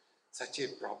 Such a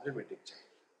problematic child.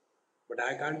 But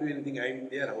I can't do anything, I am in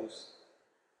their house.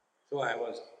 So I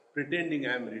was pretending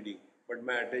I am reading, but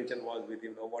my attention was with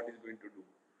him, now what is going to do?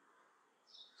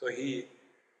 So he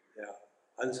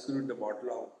unscrewed the bottle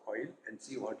of oil and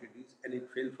see what it is, and it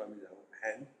fell from his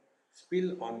hand,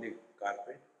 spilled on the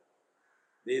carpet.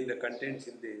 Then the contents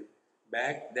in the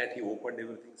bag that he opened,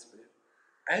 everything spilled.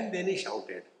 And then he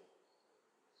shouted,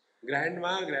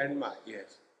 Grandma, Grandma,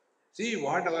 yes. See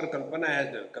what our Kalpana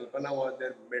has done. Kalpana was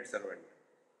their maid servant.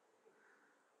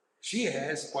 She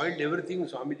has spoiled everything in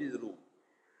Swamiji's room.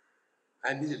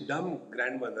 And this dumb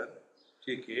grandmother,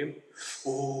 she came,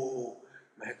 oh,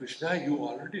 my Krishna, you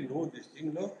already know this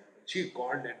thing, no? She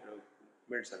called that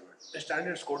maid servant. They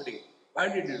started scolding. Why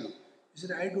did you do? He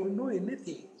said, I don't know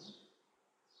anything.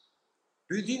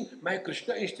 Do you think my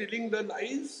Krishna is telling the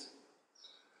lies?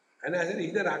 And I said,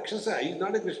 he's a Rakshasa, he's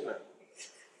not a Krishna.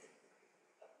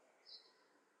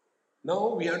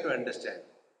 Now we have to understand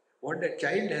what the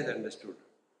child has understood.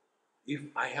 If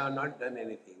I have not done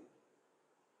anything,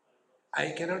 I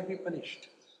cannot be punished.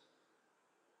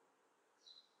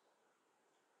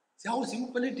 See how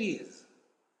simple it is.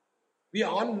 We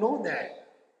all know that.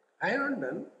 I have not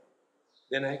done,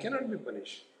 then I cannot be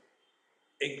punished.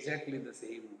 Exactly the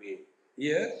same way.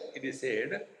 Here it is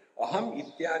said, Aham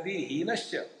ityadi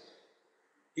hinasya.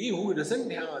 He who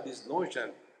doesn't have this notion,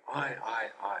 I.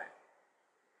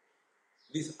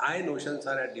 These I notions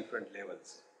are at different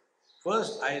levels.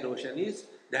 First I notion is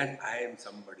that I am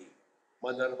somebody.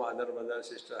 Mother, father, brother,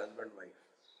 sister, husband, wife.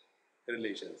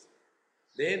 Relations.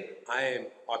 Then I am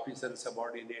officer,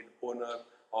 subordinate, owner,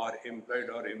 or employed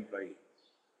or employee.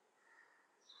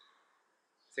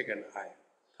 Second I.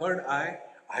 Third I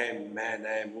am man,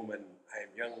 I am woman, I am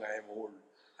young, I am old,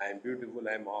 I am beautiful,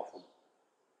 I am awful.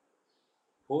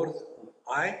 Fourth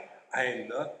I am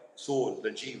the soul, the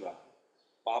jiva.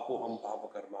 Papoham papa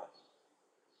karma.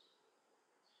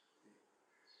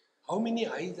 How many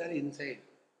eyes are inside?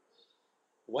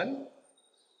 One?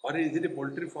 Or is it a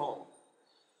poultry farm?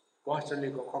 Constantly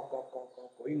going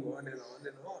on and on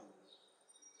and on.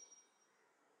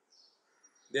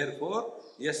 Therefore,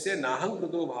 yasya naham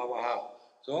kruto bhavaha.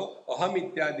 So, aham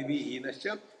ityadivi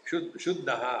hinasya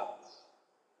shuddhaha.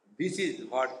 This is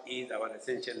what is our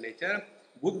essential nature.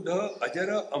 Buddha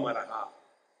ajara amaraha.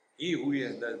 He who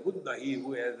has the Buddha, he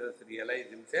who has thus realized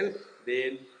himself,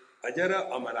 then ajara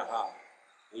amaraha.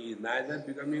 He is neither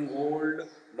becoming old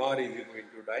nor is he going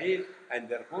to die, and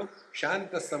therefore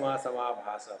shanta sama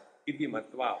bhasa iti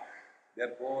matva.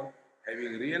 Therefore,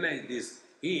 having realized this,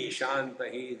 he is shanta,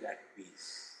 he is at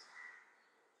peace.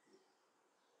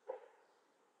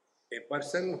 A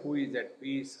person who is at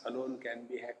peace alone can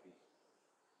be happy.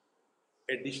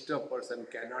 A disturbed person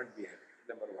cannot be happy,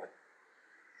 number one.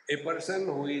 A person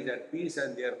who is at peace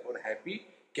and therefore happy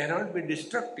cannot be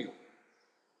destructive.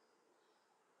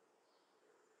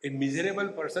 A miserable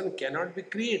person cannot be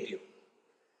creative.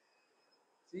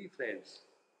 See, friends.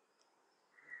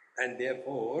 And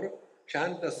therefore,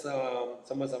 Shanta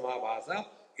Samasamabhasa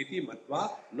iti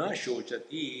matva na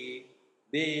shochati.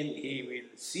 Then he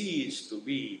will cease to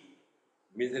be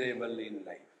miserable in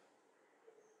life.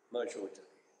 Na shochati.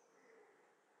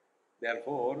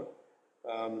 Therefore,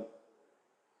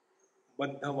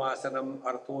 Baddhavasanam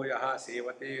artho yaha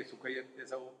sevate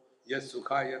sukhayatyasau yas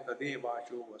sukhaya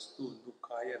tadevashu vastu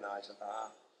dukkhaya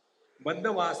nashataha.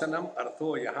 Baddhavasanam artho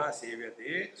yaha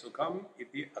sevate sukham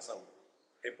iti asau.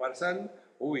 A person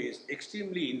who is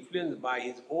extremely influenced by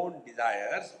his own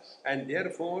desires and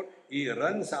therefore he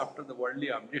runs after the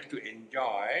worldly objects to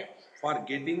enjoy for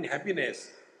getting happiness.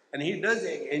 And he does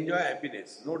enjoy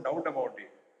happiness, no doubt about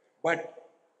it. But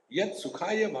yet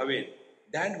sukhaya bhavet,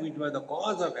 that which was the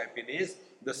cause of happiness,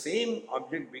 the same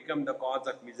object become the cause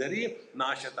of misery,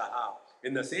 nashataha.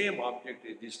 When the same object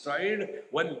is destroyed,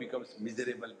 one becomes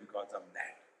miserable because of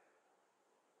that.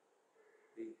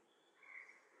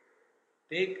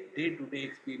 Take day-to-day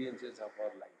experiences of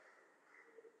our life.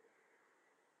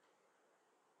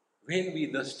 When we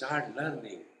thus start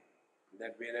learning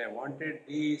that when I wanted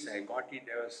this, I got it,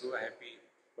 I was so happy.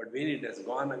 But when it has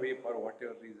gone away for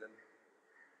whatever reason,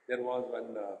 there was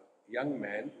one young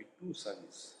man with two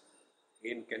sons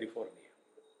in California,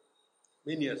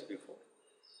 many years before.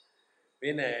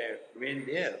 When I went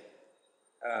there,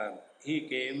 he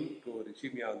came to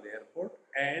receive me on the airport,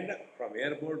 and from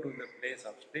airport to the place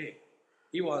of stay,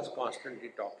 he was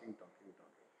constantly talking.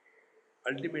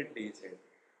 Ultimately, he said,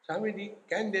 Swamiji,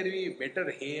 can there be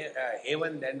better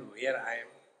heaven than where I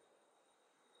am?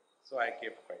 So I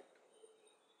kept quiet.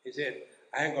 He said,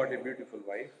 I have got a beautiful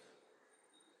wife,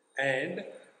 and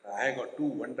I have got two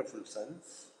wonderful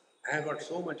sons. I have got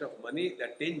so much of money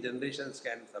that 10 generations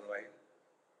can survive.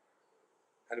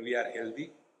 And we are healthy.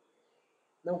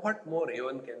 Now what more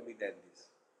heaven can be than this?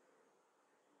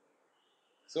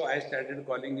 So I started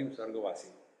calling him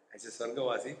Sargavasi. I said,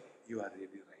 Sargavasi, you are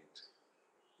really right.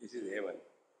 This is heaven.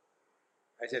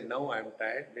 I said, now I am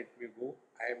tired, let me go.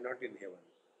 I am not in heaven.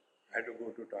 I have to go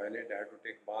to toilet, I have to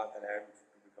take bath, and I have to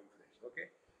become fresh. Okay?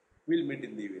 We'll meet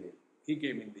in the evening. He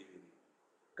came in the evening.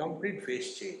 Complete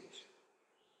face change.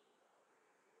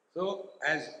 So,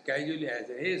 as casually I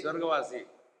said, hey Sargavasi,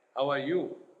 how are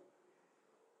you?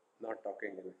 Not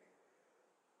talking anything.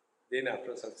 Then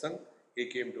after satsang, he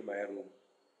came to my room.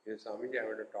 He said, Swamiji, I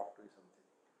want to talk to you something.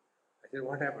 I said,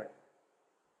 what happened?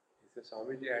 He said,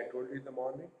 Swamiji, I told you in the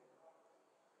morning.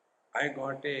 I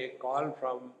got a call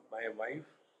from my wife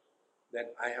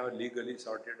that I have legally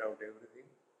sorted out everything.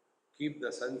 Keep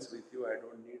the sons with you, I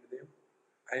don't need them.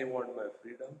 I want my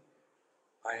freedom.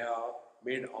 I have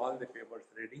made all the papers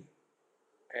ready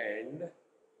and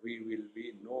we will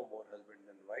be no more husband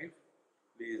and wife.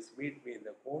 Please meet me in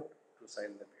the court to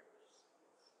sign the papers.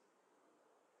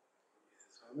 He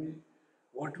said, Swami,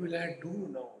 what will I do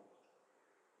now?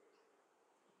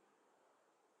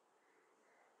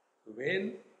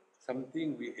 When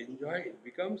something we enjoy, it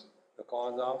becomes the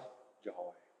cause of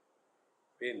joy.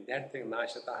 When that thing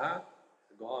nashataha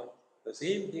is gone, the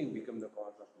same thing becomes the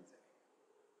cause of misery.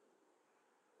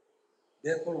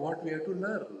 Therefore, what we have to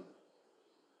learn?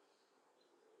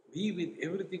 Be with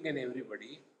everything and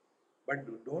everybody, but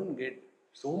don't get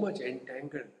so much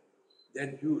entangled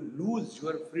that you lose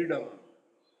your freedom.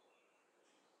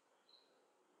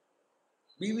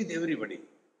 Be with everybody,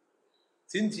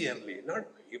 sincerely, not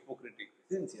hypocritically,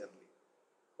 sincerely.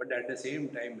 But at the same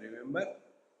time, remember,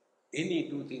 any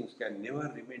two things can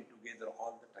never remain together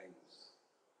all the times.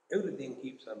 Everything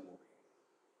keeps on moving.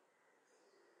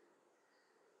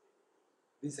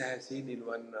 This I have seen in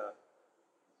one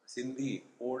Sindhi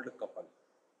old couple.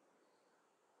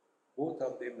 Both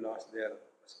of them lost their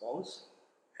spouse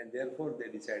and therefore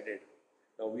they decided,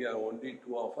 now we are only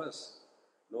two of us,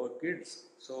 no kids,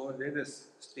 so let us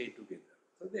stay together.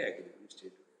 So they agreed, we stay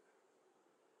together.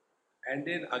 And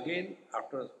then again,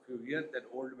 after a few years, that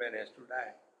old man has to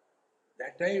die.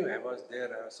 That time I was there,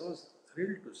 I was so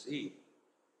thrilled to see.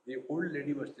 The old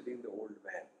lady was telling the old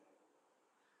man,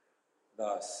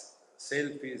 the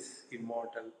self is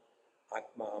immortal,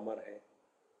 Atma Amar hai,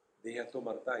 Deha to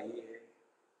marta hi hai,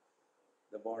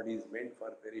 the body is meant for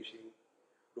perishing,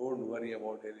 don't worry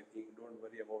about anything, don't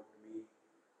worry about me,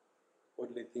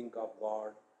 only think of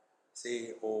God,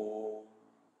 say Om,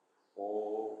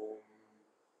 Om.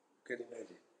 Can you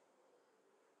imagine?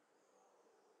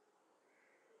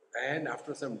 And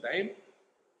after some time,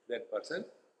 that person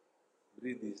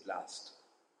breathed his last.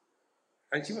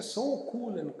 And she was so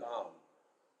cool and calm.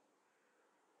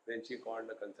 Then she called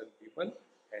the concerned people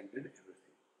and did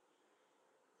everything.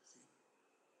 See.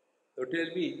 So tell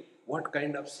me, what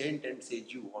kind of saint and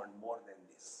sage you want more than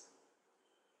this?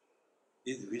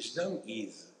 This wisdom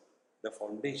is the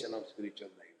foundation of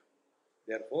spiritual life.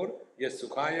 Therefore, yes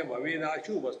sukhaya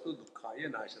bhavedashu vastu dukkhaya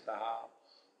nashataha.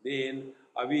 Then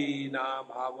avina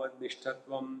bhava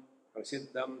nishthatvam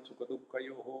prasiddham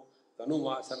sukadukkayoho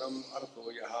tanuvasanam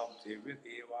arthoyaham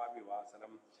sevyate va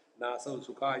vivasanam nasau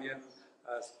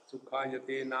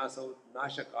sukhayate nasau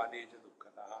nashakale cha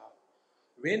dukkhataha.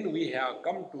 When we have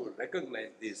come to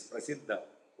recognize this prasiddha,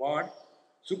 what?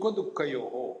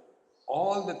 Sukadukkayoho,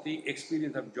 all the three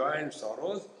experience of joy and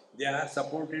sorrows, they are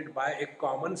supported by a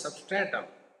common substratum.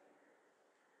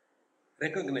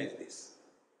 Recognize this.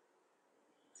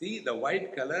 See the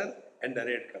white color and the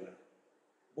red color.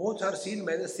 Both are seen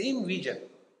by the same vision.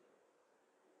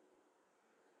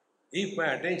 If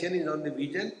my attention is on the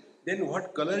vision, then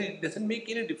what color, it doesn't make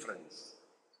any difference.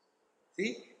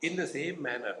 See, in the same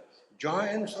manner, joy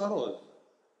and sorrows.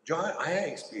 Joy I have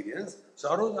experienced,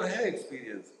 sorrows I have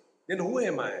experienced. Then who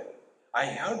am I? I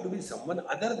have to be someone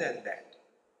other than that.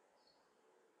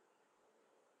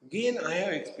 Gain I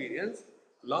have experienced,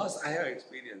 loss I have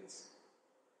experienced.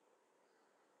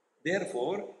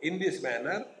 Therefore, in this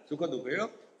manner, Sukha Dukhayo,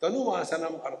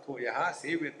 Tanuvasanam Arthoyaha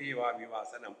Sevyate Va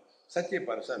Vivasanam. Such a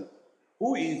person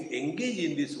who is engaged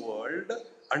in this world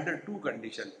under two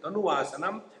conditions.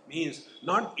 Tanuvasanam means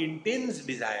not intense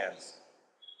desires,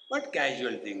 but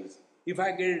casual things. If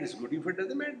I get it, it's good. If it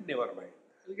doesn't matter, never mind.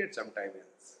 I'll get sometime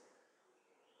else.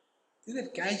 See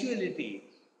that casuality,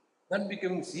 not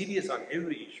becoming serious on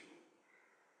every issue.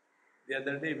 The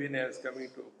other day when I was coming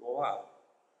to Goa,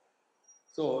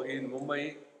 so in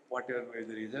Mumbai, whatever was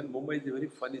the reason, Mumbai is a very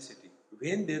funny city.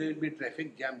 When there will be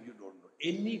traffic jam, you don't know.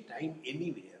 Any time,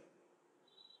 anywhere.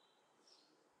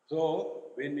 So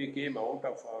when we came out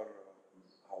of our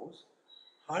house,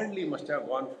 hardly must have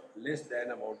gone less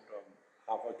than about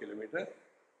half a kilometer,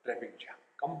 traffic jam,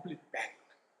 complete packed.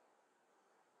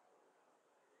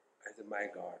 I said, my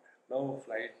God, no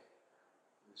flight.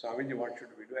 Swamiji, what should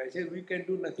we do? I said, we can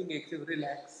do nothing except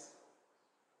relax.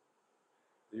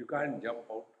 You can't jump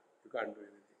out, you can't do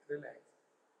anything. Relax.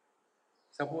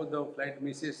 Suppose the flight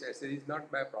misses, I said, it's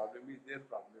not my problem, it's their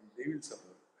problem. They will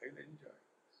suffer. I will enjoy.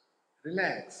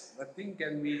 Relax. Nothing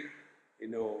can be,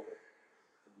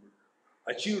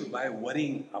 achieved by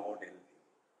worrying about anything.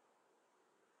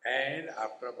 And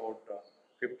after about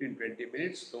 15-20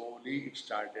 minutes, slowly it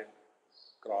started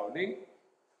crawling.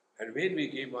 And when we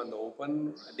came on the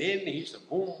open, then he said,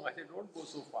 boom. I said, don't go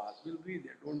so fast. We'll be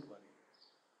there. Don't worry.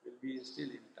 We'll be still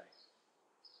in time.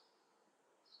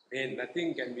 When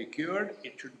nothing can be cured,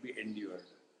 it should be endured.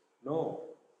 No,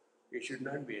 it should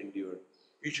not be endured.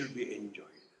 It should be enjoyed.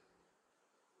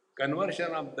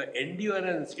 Conversion of the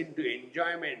endurance into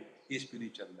enjoyment is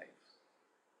spiritual life.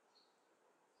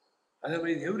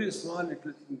 Otherwise, every small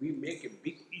little thing, we make a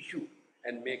big issue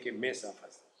and make a mess of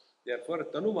us. Therefore,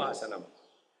 tanuvasanam.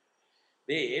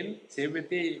 Then,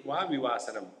 sevyate va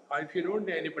vivasanam. Or if you don't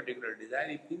have any particular desire,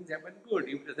 if things happen, good.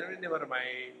 If it doesn't, never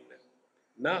mind.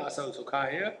 Na asau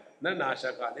sukhaya, na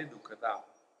nashakale dukkhata.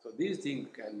 So these things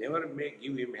can never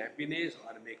give him happiness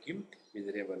or make him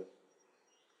miserable.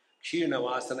 Kshina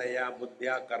vasanaya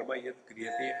buddhya karma yat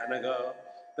kriyate anaga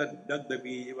tad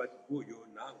dagdabivat bhujo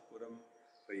nagpuram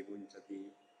prayunchati.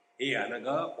 Hey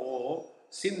anaga, oh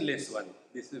sinless one.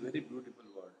 This is a very beautiful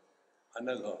word.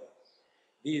 Anaga.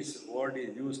 This word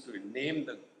is used to name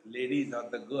the ladies or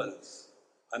the girls.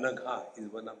 Anagha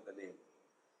is one of the names.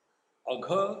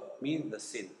 Agha means the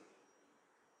sin.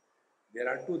 There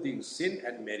are two things, sin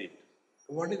and merit.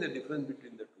 What is the difference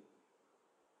between the two?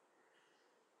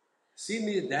 Sin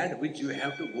is that which you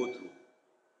have to go through.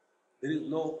 There is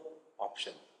no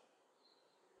option.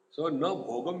 So, no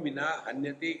bhogam vina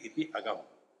hanyate iti agam.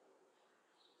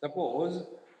 Suppose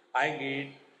I get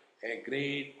a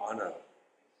great honor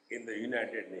in the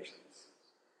United Nations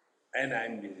and I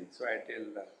am busy. So I tell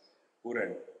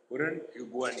Puran, you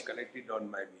go and collect it on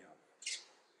my behalf.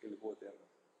 He'll go there.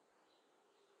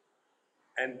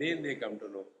 And then they come to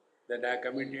know that I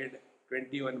committed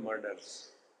 21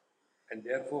 murders and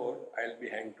therefore I'll be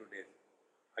hanged to death.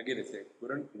 Again I say,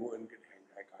 Puran, go and get hanged.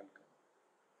 I can't come.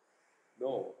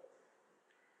 No.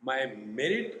 My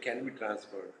merit can be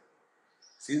transferred.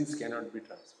 Sins cannot be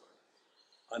transferred.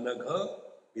 Anagha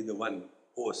is the one,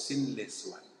 oh sinless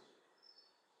one.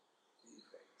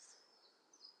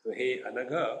 So, hey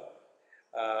Anagha,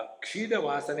 Kshida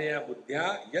Vasanaya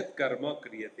Buddhya Yat Karma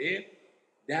Kriyate,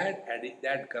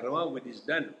 that karma which is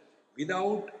done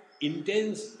without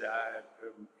intense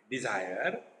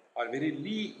desire or very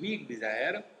weak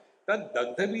desire, tad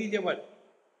dagdha bijavat.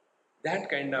 That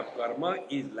kind of karma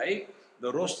is like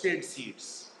the roasted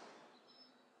seeds.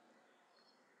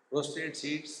 Roasted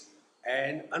seeds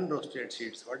and unroasted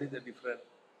seeds. What is the difference?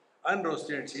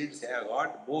 Unroasted seeds have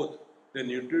got both the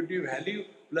nutritive value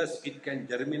plus it can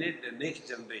germinate the next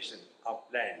generation of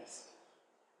plants.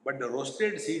 But the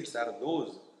roasted seeds are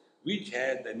those which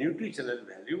have the nutritional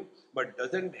value but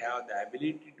doesn't have the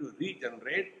ability to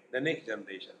regenerate the next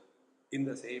generation. In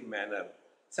the same manner,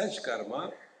 such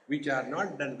karma which are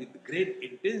not done with great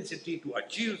intensity to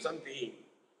achieve something,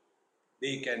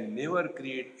 they can never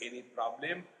create any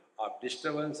problem of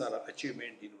disturbance or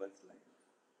achievement in one's life.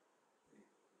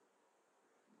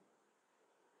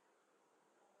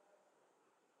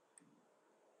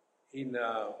 In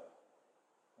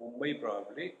Mumbai,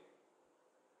 probably,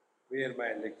 where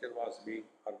my lecture was being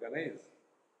organized,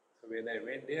 so when I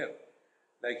went there,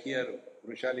 like here,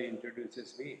 Brushali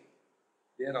introduces me.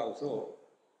 There also,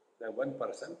 the one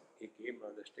person, he came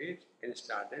on the stage and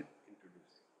started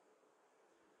introducing.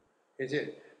 He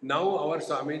said, now our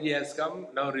Swamiji has come,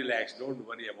 now relax, don't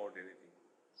worry about anything.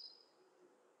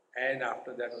 And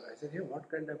after that, I said, hey, what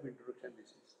kind of introduction this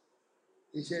is?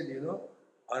 He said,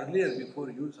 earlier before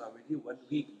you, Swamiji, 1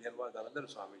 week there was another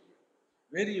Swamiji.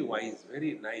 Very wise,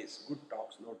 very nice, good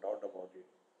talks, no doubt about it.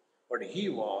 But he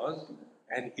was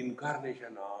an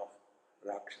incarnation of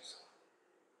Rakshasa.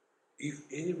 If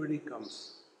anybody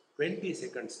comes 20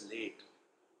 seconds late,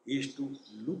 he is to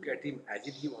look at him as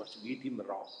if he wants to eat him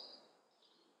raw.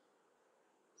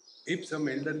 If some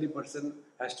elderly person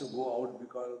has to go out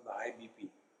because of the high BP,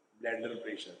 blood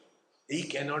pressure, he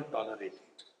cannot tolerate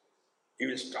it. He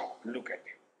will stop, look at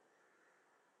him.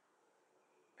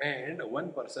 And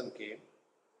one person came,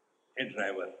 a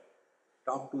driver,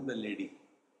 talked to the lady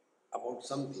about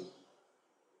something.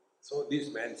 So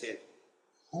this man said,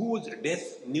 whose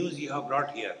death news you have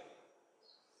brought here?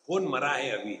 Kaun mara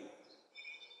hai abhi?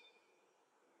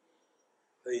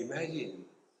 So imagine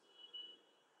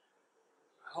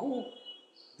how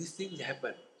these things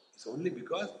happen. It's only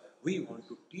because we want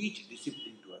to teach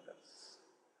discipline to others.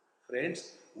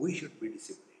 Friends, we should be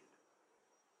disciplined.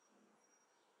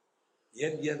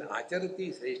 Yad yad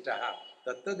acharati sreshtaha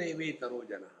tattadeve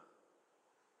janaha.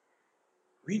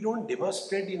 We don't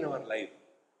demonstrate in our life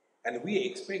and we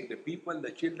expect the people,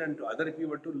 the children, to other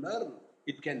people to learn.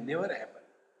 It can never happen.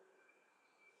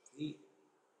 See?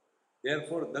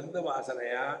 Therefore, Dagda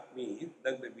Vasanaya means,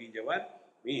 Dagda Bijavat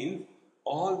means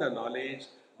all the knowledge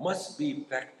must be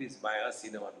practiced by us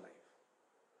in our life.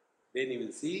 Then you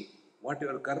will see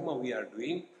whatever karma we are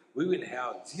doing, we will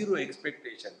have zero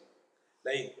expectation.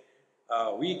 Like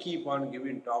we keep on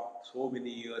giving talk so many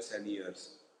years and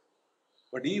years.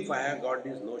 But if I have got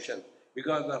this notion,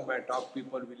 because of my talk,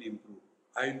 people will improve.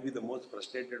 I will be the most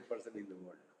frustrated person in the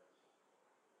world.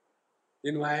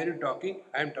 Then why are you talking?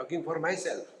 I am talking for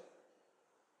myself.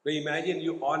 But imagine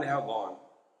you all have gone.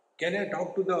 Can I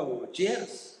talk to the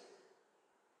chairs?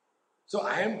 So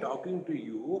I am talking to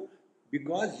you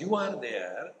because you are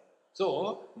there.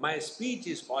 So my speech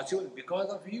is possible because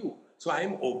of you. So I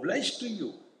am obliged to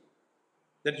you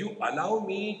that you allow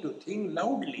me to think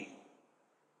loudly.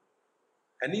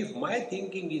 And if my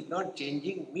thinking is not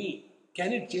changing me,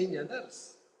 can it change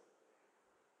others?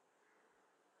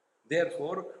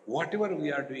 Therefore, whatever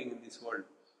we are doing in this world,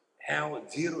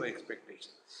 have zero expectations.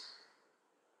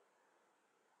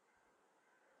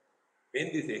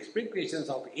 When these expectations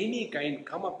of any kind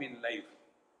come up in life,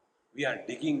 we are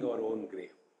digging our own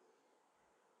grave.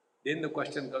 Then the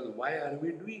question comes, why are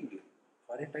we doing it?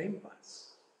 For a time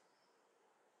pass.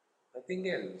 Nothing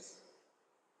else.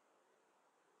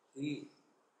 See,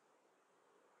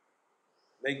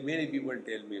 like many people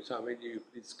tell me, Swamiji, you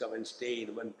please come and stay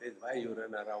in one place, why you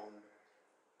run around?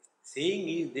 Saying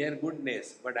is their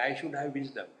goodness, but I should have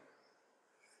wisdom.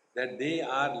 That they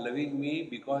are loving me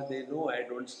because they know I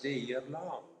don't stay here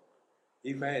long.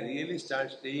 If I really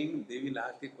start staying, they will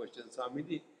ask a question,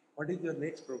 Swamiji, what is your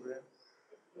next program?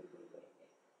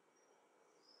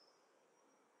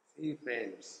 See,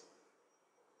 friends,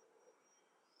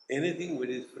 anything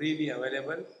which is freely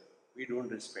available, we don't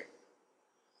respect.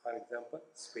 For example,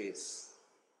 space.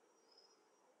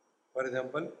 For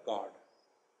example, God.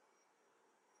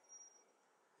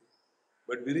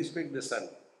 But we respect the sun.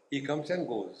 He comes and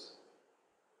goes.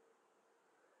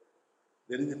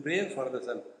 There is a prayer for the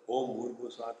sun. Om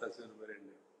Bhurbu Swata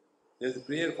Survarende. There is a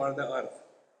prayer for the earth,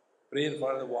 prayer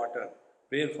for the water,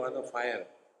 prayer for the fire,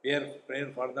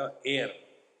 prayer for the air.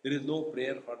 There is no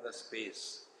prayer for the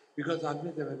space because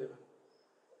always available.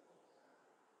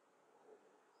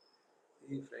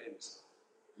 See, friends,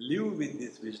 live with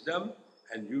this wisdom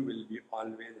and you will be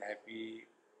always happy.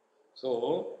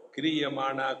 So,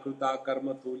 Kriyamana Kruta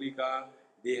Karma Tulika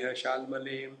Deha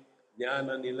Shalmale,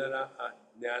 Jnana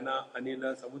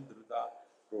Anila Samudruta,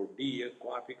 Rodiya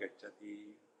Kwapi Kachati.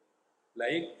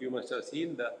 Like you must have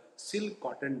seen the silk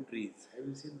cotton trees. Have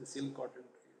you seen the silk cotton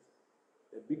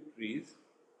trees? The big trees.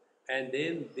 And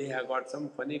then they have got some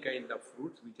funny kind of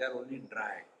fruits which are only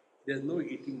dry. There's no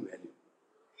eating value.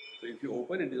 So if you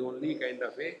open it, is only kind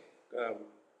of a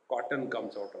cotton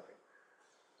comes out of it.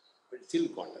 But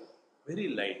silk cotton, very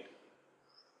light.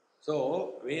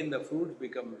 So when the fruit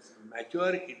becomes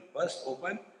mature, it bursts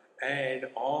open and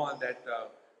all that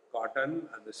cotton,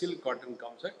 the silk cotton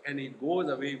comes out and it goes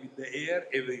away with the air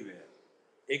everywhere.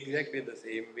 Exactly the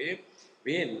same way,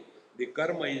 when the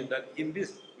karma is done in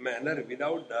this manner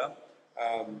without the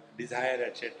desire,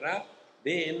 etc.,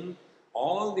 then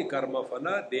all the karma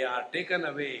phala, they are taken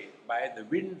away by the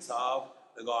winds of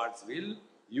the God's will.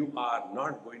 You are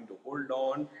not going to hold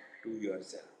on to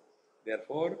yourself.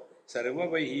 Therefore,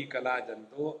 सर्ववैहि कला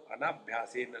जंतो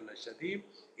अनाभ्यासेन नश्यति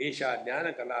एषा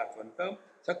ज्ञान कला त्वंतम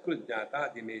सकृज्ञाता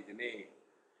दिने दिने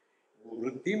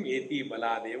वृत्तिम एति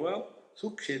Baladev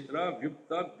सुक्षेत्र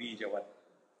व्युक्त बीजवत.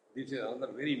 This is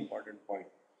another very important point.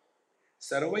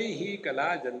 सर्वैहि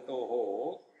कला जंतो हो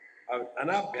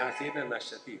अनाभ्यासेन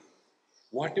नश्यति.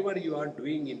 Whatever you are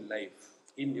doing in life,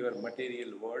 in your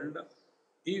material world,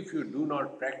 if you do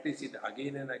not practice it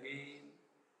again and again,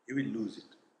 you will lose it.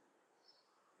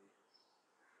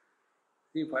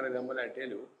 See, for example, I tell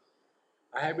you,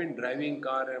 I have been driving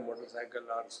car and motorcycle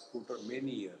or scooter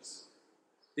many years.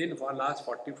 Then for last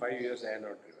 45 years I have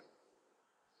not driven.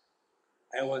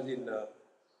 I was in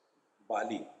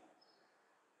Bali,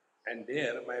 and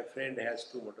there my friend has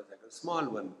two motorcycles, small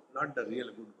one, not the real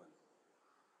good one.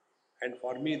 And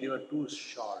for me they were too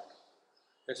short.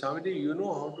 They said, Swamiji, you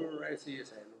know how to ride? I said,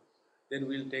 yes, I know. Then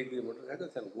we'll take the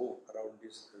motorcycles and go around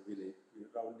this village,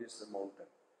 around this mountain.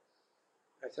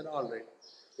 I said, all right.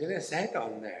 When I sat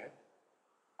on that,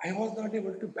 I was not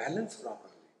able to balance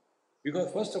properly.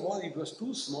 Because first of all, it was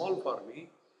too small for me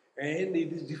and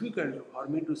it is difficult for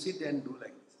me to sit and do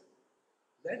like this.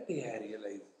 That day I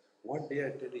realized what they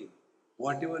are telling.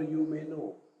 Whatever you may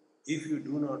know, if you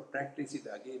do not practice it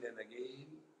again and again,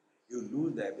 you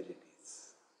lose the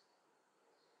abilities.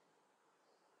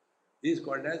 This is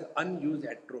called as unused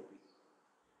atrophy.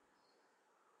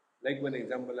 Like one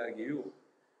example I give you,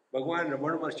 Bhagavan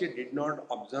Ramana Maharshi did not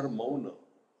observe Mauna.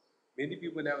 Many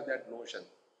people have that notion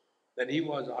that he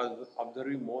was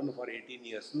observing Mauna for 18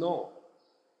 years. No,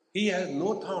 he has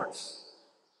no thoughts.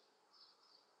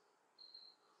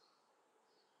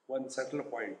 One subtle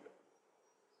point.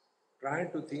 Try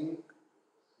to think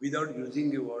without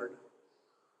using the word.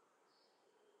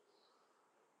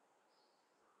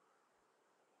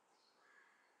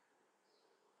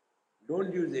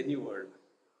 Don't use any word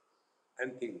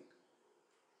and think.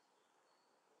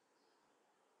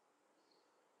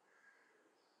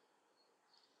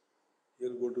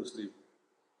 You'll go to sleep.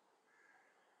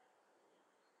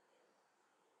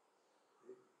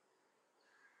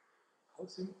 How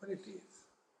simple it is.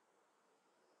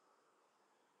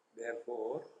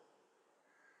 Therefore,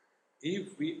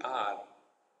 if we are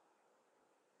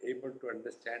able to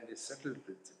understand this subtle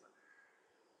principle,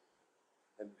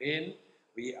 and when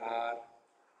we are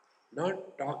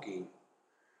not talking,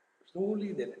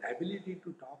 slowly the ability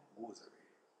to talk goes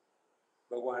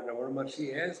away. Bhagavan Ramana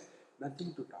Maharshi has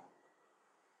nothing to talk,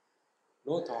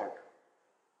 no thought.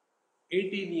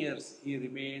 18 years he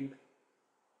remained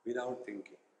without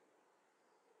thinking,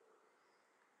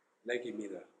 like a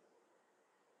mirror.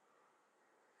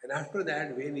 And after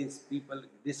that, when his people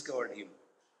discovered him,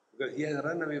 because he has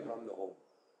run away from the home,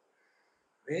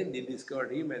 when they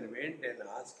discovered him and went and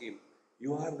asked him,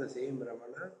 you are the same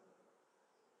Ramana?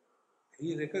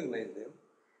 He recognized them,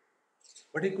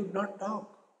 but he could not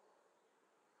talk,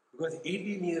 because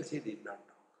 18 years he did not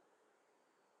talk.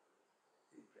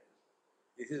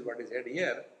 This is what is said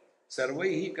here,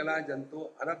 Sarvaihi kala janto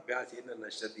anabhyasena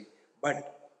nashyati.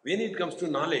 But when it comes to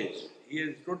knowledge, he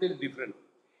is totally different.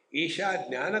 Esha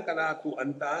jnana kala tu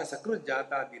anta sakrut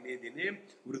jata dine dine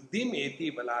vruddhim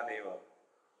eti baladeva.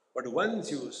 But once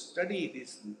you study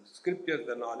this scripture,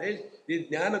 the knowledge, this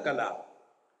jnana kala,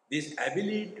 this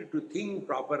ability to think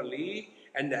properly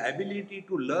and the ability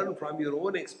to learn from your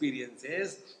own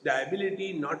experiences, the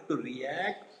ability not to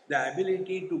react, the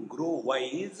ability to grow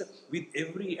wise with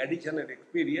every additional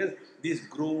experience, this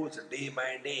grows day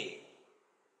by day.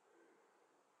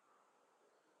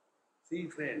 See,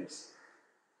 friends,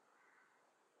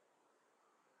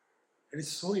 it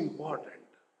is so important.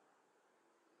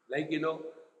 Like,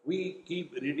 we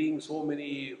keep reading so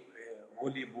many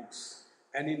holy books,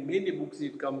 and in many books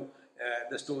it comes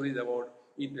the stories about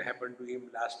it happened to him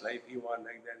last life, he was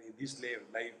like that, in this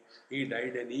life he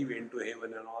died and he went to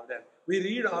heaven and all that. We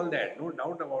read all that, no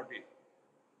doubt about it.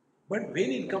 But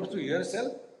when it comes to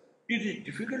yourself, it is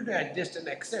difficult to adjust and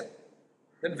accept.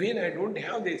 That when I don't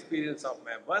have the experience of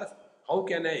my birth, how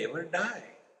can I ever die?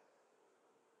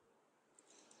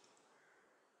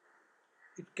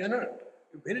 It cannot.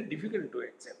 It's very difficult to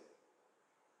accept.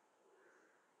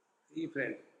 See,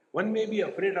 friend, one may be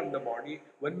afraid of the body,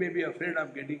 one may be afraid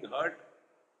of getting hurt,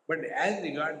 but as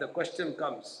regard the question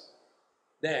comes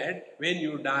that when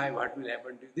you die, what will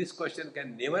happen to you? This question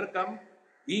can never come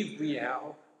if we have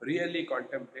really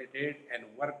contemplated and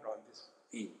worked on this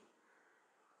theme.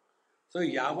 So,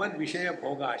 यावद विषय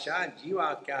भोगाशा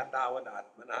जीवाख्या तावद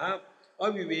आत्मनः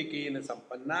अविवेकेन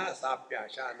संपन्ना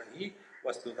साप्याशा नहीं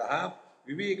वस्तुतः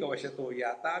विवेकवशतो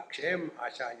याता क्षयम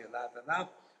आशा यदा तदा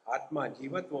आत्मा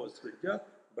जीवत्व उत्सृज्य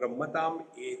ब्रह्मताम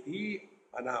एति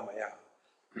अनामया.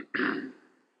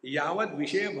 यावद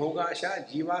विषय भोगाशा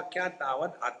जीवाख्या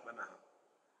तावद आत्मनः.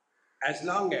 As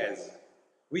long as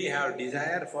we have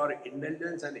desire for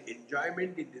indulgence and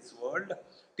enjoyment in this world,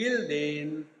 till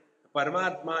then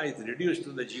Paramatma is reduced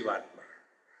to the Jivatma.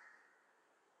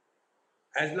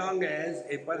 As long as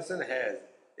a person has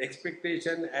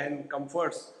expectation and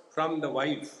comforts from the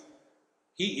wife,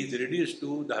 he is reduced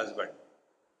to the husband.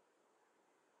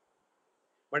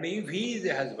 But if he is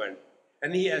a husband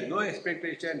and he has no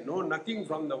expectation, no nothing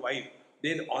from the wife,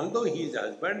 then although he is a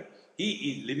husband, he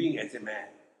is living as a man.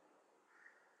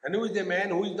 And who is a man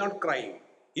who is not crying?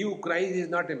 He who cries is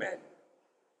not a man.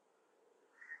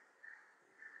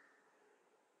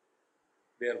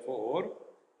 Therefore,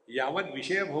 यावद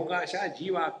विषय भोगाशा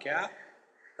जीवाख्या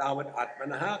तावद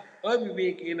आत्मनः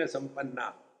अविवेकेन संपन्ना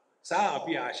सा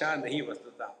अपि आशा नहीं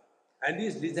वस्तुता. And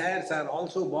these desires are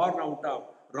also born out of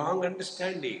wrong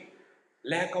understanding,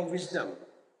 lack of wisdom,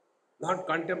 not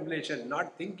contemplation,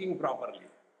 not thinking properly.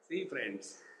 See,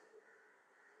 friends.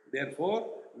 Therefore,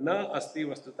 न अस्ति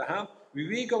वस्तुतः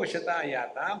विवेकवशता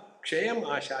याता क्षयम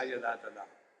आशा यदा तदा.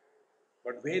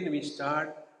 But when we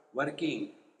start working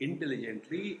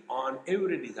intelligently on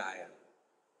every desire,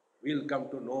 we will come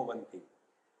to know one thing.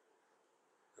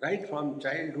 Right from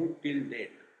childhood till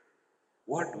date,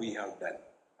 what we have done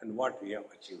and what we have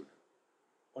achieved.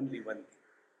 Only one thing.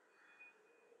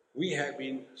 We have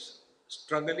been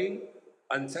struggling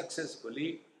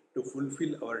unsuccessfully to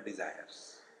fulfill our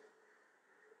desires.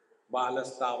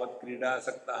 बालस्तावत्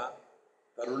क्रीडासक्तः,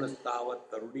 तरुणस्तावत्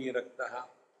तरुणीरक्तः,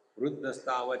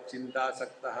 वृद्धस्तावत्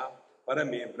चिन्तासक्तः,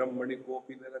 परमे ब्रह्मणि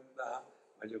कोऽपि विरक्तः,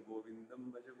 भज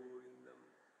गोविन्दं भज गोविन्दं.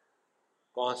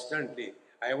 Constantly,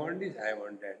 I want this, I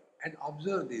want that. And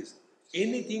observe this.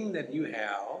 Anything that you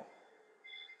have,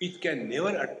 it can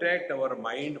never attract our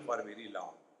mind for very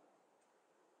long.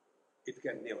 It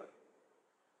can never.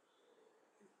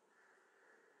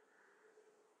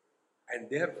 And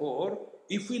therefore,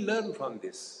 if we learn from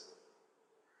this,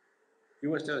 you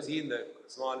must have seen the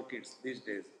small kids these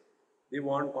days. They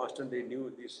want constantly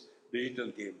new these digital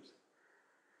games.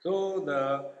 So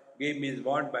the game is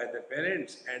bought by the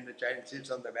parents and the child sits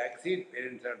on the back seat.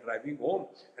 Parents are driving home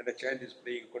and the child is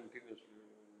playing continuously.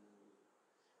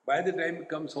 By the time he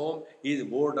comes home, he is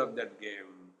bored of that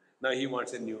game. Now he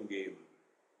wants a new game.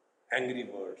 Angry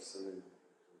Birds.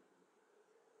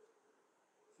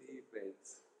 See,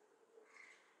 friends.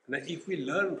 Now, if we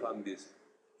learn from this,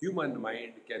 human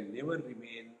mind can never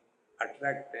remain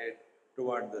attracted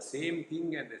toward the same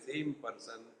thing and the same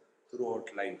person throughout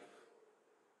life.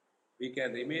 We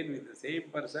can remain with the same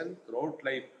person throughout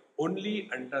life only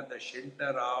under the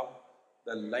shelter of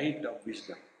the light of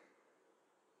wisdom,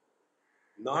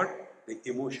 not the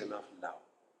emotion of love.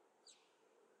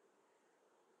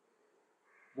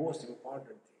 Most important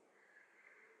thing.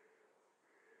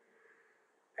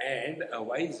 And a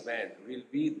wise man will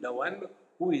be the one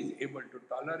who is able to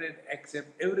tolerate,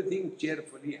 accept everything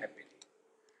cheerfully, happily.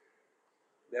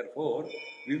 Therefore,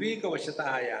 viveka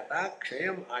vashataha yata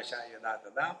kshayam asha yada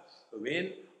tada.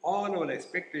 When all our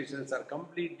expectations are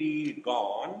completely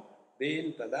gone,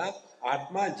 then tada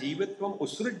atma jivatvam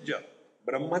usrujya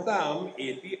brahmatam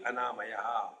eti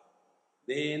anamaya.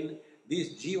 Then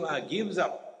this jiva gives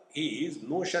up his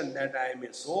notion that I am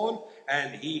a soul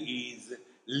and he is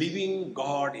living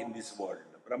God in this world.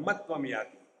 Brahmatvam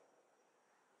yati.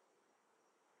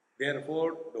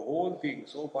 Therefore, the whole thing,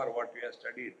 so far what we have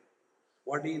studied,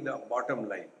 what is the bottom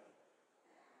line?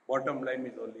 Bottom line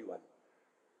is only one.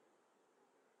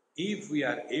 If we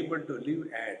are able to live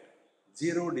at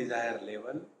zero desire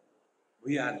level,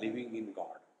 we are living in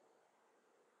God.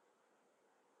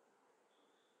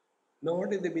 Now,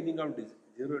 what is the meaning of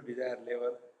zero desire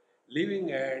level?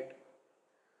 Living at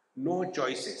no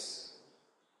choices.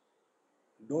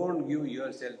 Don't give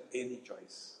yourself any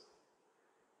choice.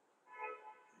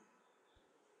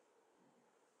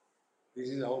 This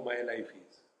is how my life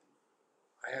is.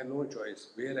 I have no choice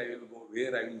where I will go,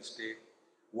 where I will stay,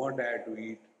 what I have to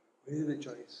eat. Where is the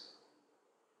choice?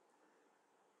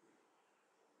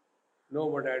 No,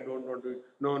 but I don't want to.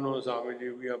 No,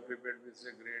 Swamiji, we have prepared this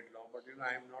a great law, but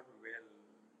I am not well.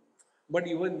 But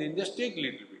even then, just take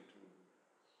little bit.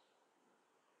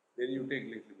 Then you take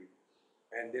little bit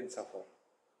and then suffer.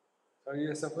 So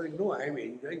you are suffering. No, I am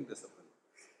enjoying the suffering.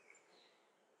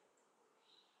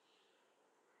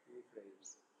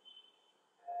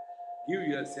 Give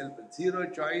yourself zero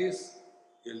choice,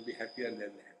 you will be happier than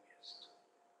the happiest.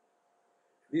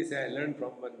 This I learned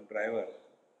from one driver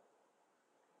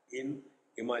in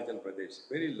Himachal Pradesh.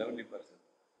 Very lovely person.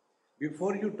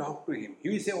 Before you talk to him, he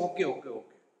will say, okay, okay,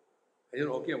 okay. I said,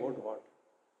 okay, about what?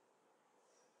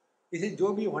 He said,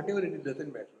 Jo bhi, whatever it is,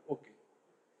 doesn't matter. Okay.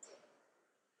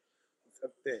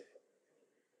 Satya.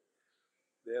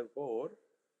 Therefore,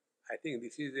 I think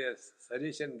this is a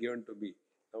suggestion given to me.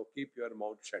 Now keep your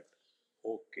mouth shut.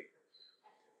 Okay.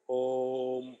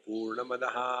 ॐ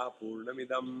पूर्णमदः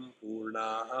पूर्णमिदं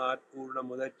पूर्णात्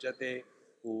पूर्णमुदच्यते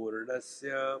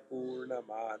पूर्णस्य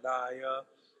पूर्णमादाय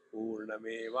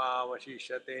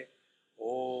पूर्णमेवावशिष्यते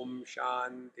ॐ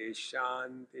शान्ति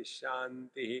शान्ति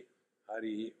शान्तिः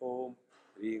हरिः ॐ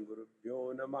श्री गुरुभ्यो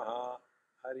नमः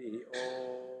हरिः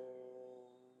ॐ.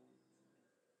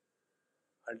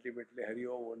 Ultimately, Hari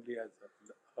Om only has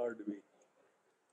heard me.